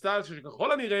ו-AJ סטיילס,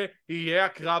 שככל הנראה יהיה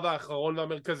הקרב האחרון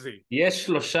והמרכזי. יש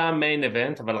 3 מיין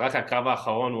אבנט, אבל רק הקרב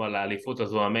האחרון הוא על האליפות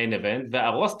הזו המיין אבנט,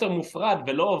 והרוסטר מופרד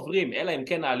ולא עוברים, אלא אם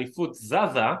כן האליפות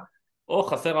זזה, או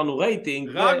חסר לנו רייטינג.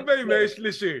 רק בימי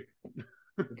שלישי.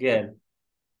 כן.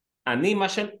 מה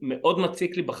שמאוד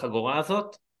מציק לי בחגורה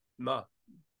הזאת, מה?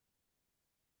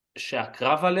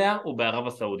 שהקרב עליה הוא בערב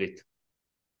הסעודית.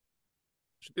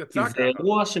 כי זה ככה.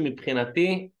 אירוע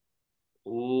שמבחינתי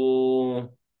הוא,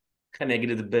 איך אני אגיד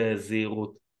את זה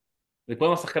בזהירות, זה כמו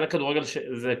עם השחקני כדורגל,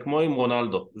 זה כמו עם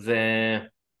רונלדו,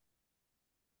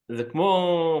 זה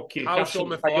כמו קרקס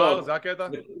של חיות, זה הקטע?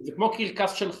 זה כמו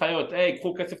קרקס של חיות, היי,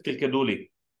 קחו כסף תרקדו לי,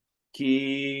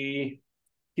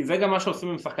 כי זה גם מה שעושים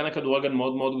עם שחקני כדורגל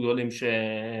מאוד מאוד גדולים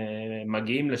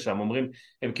שמגיעים לשם, אומרים,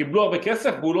 הם קיבלו הרבה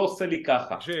כסף והוא לא עושה לי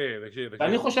ככה. תקשיב.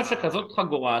 ואני חושב שכזאת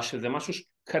חגורה, שזה משהו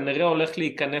שכנראה הולך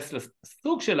להיכנס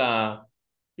לסוג של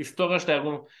ההיסטוריה של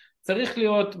הארגון, צריך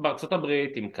להיות בארצות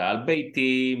הברית עם קהל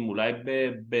ביתים, אולי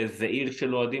באיזה עיר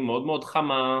של אוהדים מאוד מאוד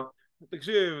חמה.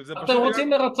 תקשיב, זה פשוט... אתם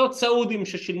רוצים לרצות סעודים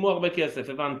ששילמו הרבה כסף,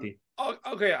 הבנתי.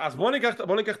 אוקיי, אז בוא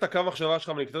ניקח את הקו המחשבה שלך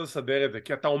ונקצת לסדר את זה,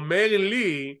 כי אתה אומר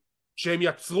לי שהם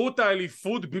יצרו את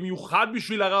האליפות במיוחד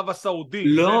בשביל ערב הסעודית.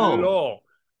 לא, זה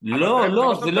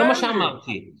לא. זה לא מה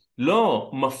שאמרתי.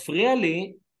 לא, מפריע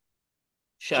לי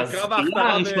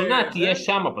שהספירה הראשונה תהיה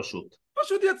שמה פשוט.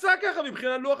 פשוט יצא ככה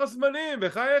מבחינת לוח הזמנים,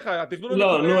 בחייך, התכנון...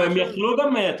 לא, נו, הם יכלו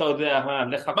גם, אתה יודע,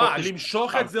 לחכות... מה,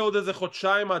 למשוך את זה עוד איזה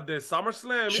חודשיים עד סאמר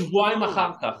סלאם? שבועיים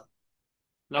אחר כך.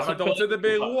 אבל אתה רוצה את זה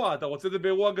באירוע, אתה רוצה את זה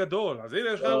באירוע גדול. אז הנה,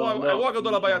 יש לך אירוע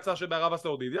גדול הבא יצא שבערב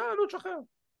הסעודית. יאללה, נו, תשחרר.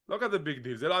 לא כזה ביג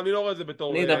דיל, אני לא רואה את זה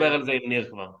בתור... אני אדבר על זה עם ניר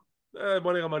כבר.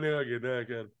 בוא נראה מה ניר יגיד,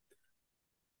 כן.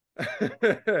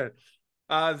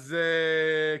 אז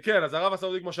כן, אז ערב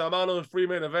הסעודית כמו שאמרנו, free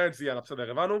main events, יאללה,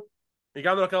 בסדר, הבנו?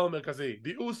 הגענו לקרב המרכזי,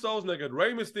 The Usos נגד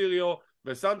ריי מיסטריו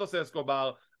וסנטוס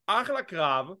אסקובר, אחלה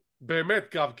קרב, באמת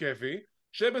קרב כיפי,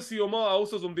 שבסיומו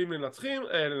האוסוס עומדים לנצח,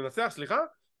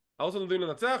 האוסוס עומדים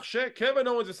לנצח, שקווין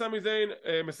אורנס וסמי זיין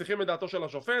מסיחים את דעתו של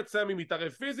השופט, סמי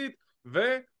מתערב פיזית,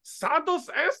 וסנטוס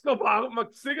אסקובר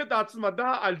מציג את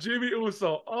ההצמדה על ג'ימי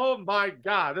אוסו.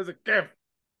 אומייגאד, איזה כיף.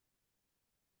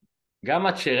 גם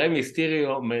עד שריי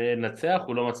מיסטריו מנצח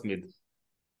הוא לא מצמיד.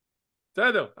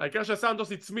 בסדר, העיקר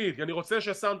שסנטוס יצמיד, כי אני רוצה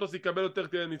שסנטוס יקבל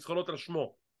יותר ניצחונות על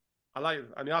שמו. עליי,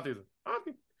 אני אהבתי את זה.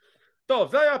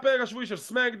 טוב, זה היה הפרק השבועי של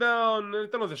סמקדאון,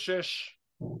 ניתן לו איזה 6.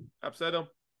 היה בסדר.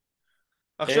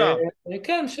 עכשיו.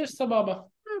 כן, 6 סבבה.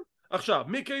 עכשיו,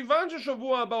 מכיוון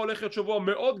ששבוע הבא הולך להיות שבוע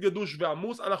מאוד גדוש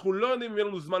ועמוס, אנחנו לא יודעים אם יהיה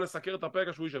לנו זמן לסקר את הפרק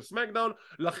השבועי של סמקדאון,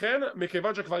 לכן,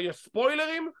 מכיוון שכבר יש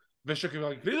ספוילרים,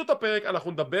 ושכבר הקליטו את הפרק,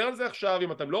 אנחנו נדבר על זה עכשיו.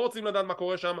 אם אתם לא רוצים לדעת מה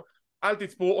קורה שם, אל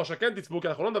תצפו, או שכן תצפו, כי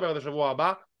אנחנו לא נדבר על זה שבוע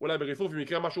הבא, אולי בריפוף אם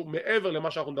יקרה משהו מעבר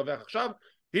למה שאנחנו נדווח עכשיו.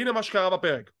 הנה מה שקרה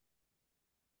בפרק.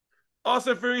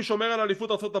 אוסטין ת'ירי שומר על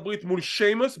אליפות ארצות הברית מול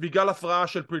שיימוס בגלל הפרעה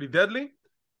של פריטי דדלי.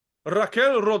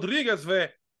 רקל רודריגז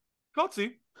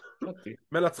וקוצי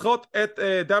מנצחות את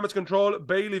דאמג' קונטרול,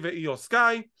 ביילי ואיו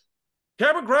סקאי.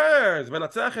 קמרון גריינס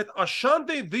מנצח את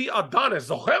אשנטי די אדונס,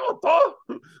 זוכר אותו?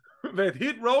 ואת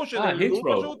היט רו שנעלמו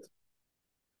פשוט.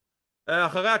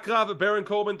 אחרי הקרב ברן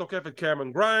קורבן תוקף את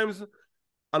קמרון גריימס.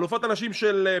 אלופת הנשים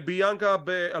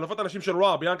של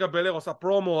רוע, ביאנקה בלר עושה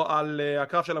פרומו על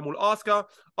הקרב שלה מול אוסקה.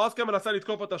 אוסקה מנסה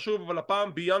לתקוף אותה שוב, אבל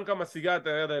הפעם ביאנקה משיגה את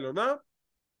היד העליונה.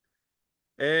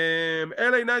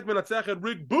 LA נייט מנצח את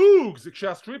ריק בוגס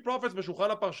כשהסטריט פרופטס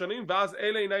בשולחן הפרשנים, ואז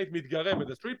LA נייט מתגרה את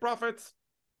הסטריט פרופטס,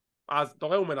 אז אתה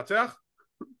רואה הוא מנצח.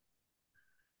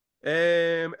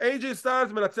 AJ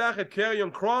סטיילס מנצח את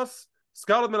קריון קרוס.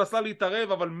 סקארלט מנסה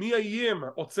להתערב, אבל מי איים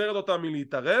עוצרת אותה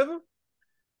מלהתערב.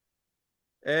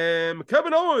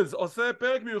 קווין אורנס עושה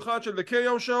פרק מיוחד של The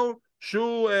KO Show,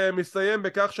 שהוא מסתיים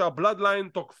בכך שהבלאדליין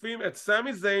תוקפים את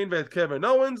סמי זיין ואת קווין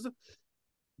אורנס.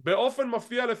 באופן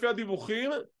מפתיע לפי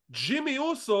הדיווחים, ג'ימי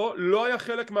אוסו לא היה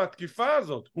חלק מהתקיפה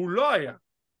הזאת, הוא לא היה.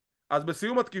 אז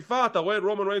בסיום התקיפה אתה רואה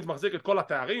רומן ריינס מחזיק את כל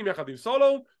התארים יחד עם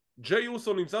סולו, ג'יי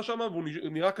אוסו נמצא שם והוא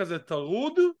נראה כזה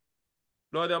טרוד,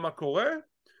 לא יודע מה קורה,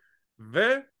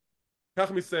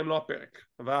 וכך מסיים לו הפרק.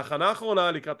 וההכנה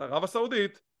האחרונה לקראת ערב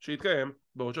הסעודית שהתקיים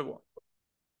בעוד שבוע.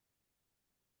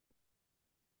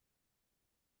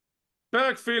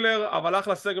 פרק פילר, אבל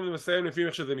אחלה סגמנט מסיים לפי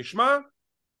איך שזה נשמע.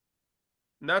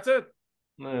 That's it.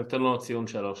 נתן לו ציון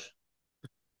 3.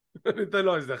 ניתן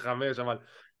לו איזה 5, אבל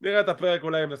נראה את הפרק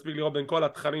אולי אם נספיק לראות בין כל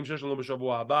התכנים שיש לנו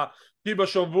בשבוע הבא, כי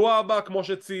בשבוע הבא כמו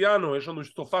שציינו יש לנו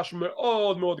סופש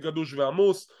מאוד מאוד גדוש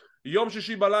ועמוס. יום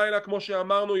שישי בלילה כמו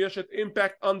שאמרנו יש את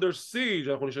אימפקט אנדר סיג',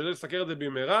 אנחנו נשתדל לסקר את זה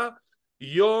במהרה.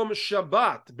 יום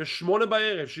שבת ב8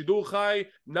 בערב שידור חי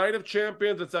Night of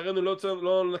Champions, לצערנו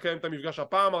לא נקיים את המפגש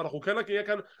הפעם, אבל אנחנו כן נקיים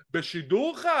כאן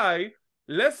בשידור חי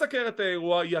לסקר את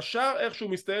האירוע ישר איכשהו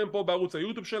מסתיים פה בערוץ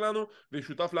היוטיוב שלנו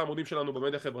ושותף לעמודים שלנו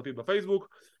במדיה החברתית בפייסבוק.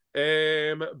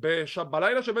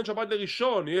 בלילה שבין שבת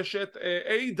לראשון יש את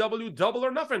AEW Double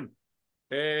or Nothing,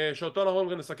 שאותו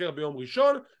אנחנו נסקר ביום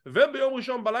ראשון, וביום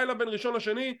ראשון בלילה בין ראשון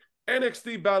לשני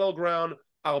NXT Battleground,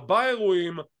 4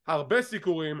 אירועים, הרבה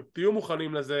סיקורים, תהיו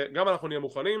מוכנים לזה, גם אנחנו נהיה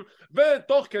מוכנים,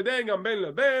 ותוך כדי גם בין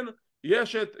לבין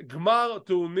יש את גמר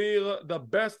טורניר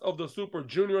The Best of the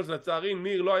Super Juniors. לצערי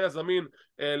ניר לא היה זמין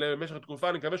למשך התקופה,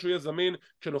 אני מקווה שהוא יהיה זמין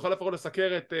כשנוכל לפחות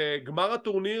לסקר את גמר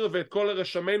הטורניר ואת כל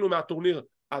רשמנו מהטורניר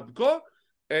עד כה.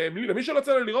 למי שלא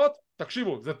יצא לראות,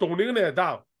 תקשיבו, זה טורניר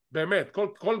נהדר, באמת,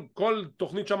 כל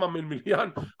תוכנית שם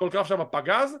מיליון, כל קרב שם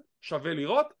פגז, שווה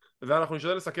לראות, ואנחנו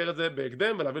נשתדל לסקר את זה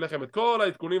בהקדם ולהביא לכם את כל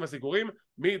העדכונים והסיקורים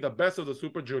מ-The Best of the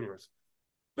Super Juniors.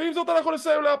 ועם זאת אנחנו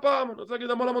נסיים להפעם. אני רוצה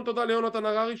להגיד המון תודה ליונתן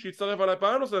הררי שהצטרף עליי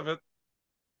פעם נוספת.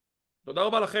 תודה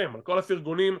רבה לכם על כל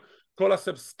הפרגונים, כל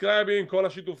הסאבסקרייבים, כל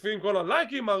השיתופים, כל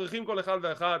הלייקים, מעריכים כל אחד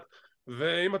ואחד.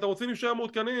 ואם אתם רוצים להישאר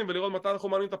מעודכנים ולראות מתי אנחנו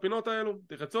מעלים את הפינות האלו,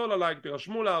 תחצו על הלייק,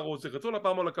 תירשמו לערוץ, תחצו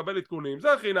לפעמון לקבל עדכונים, זה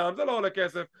חינם, זה לא עולה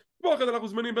כסף. כמו אחרי אנחנו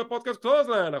זמינים בפודקאסט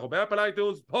קלוזליין, אנחנו באפל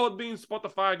אייטיונס, פודבין,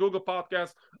 ספוטיפיי, גוגל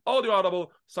פודקאסט, אודיו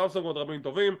אודיבל, סמסונג ועוד רבים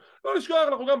טובים. לא לשכוח,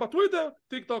 אנחנו גם בטוויטר,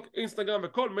 טיק טוק, אינסטגרם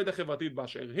וכל מדיה חברתית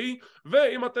באשר היא.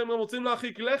 ואם אתם רוצים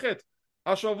להרחיק לכת,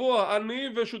 השבוע אני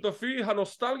ושותפי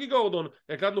הנוסטלגי גורדון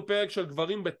הקלטנו פרק של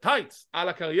גברים בטייץ על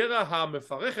הקריירה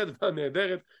המפרכת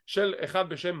והנהדרת של אחד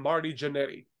בשם מרטי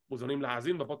ג'נרי. מוזמנים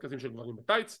להאזין בפודקאסטים של גברים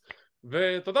בטייץ,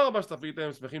 ותודה רבה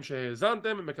שצפיתם, שמחים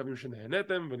שהאזנתם, מקווים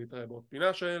שנהנתם, ונתראה בעוד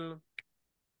פינה של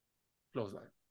קלוזליין.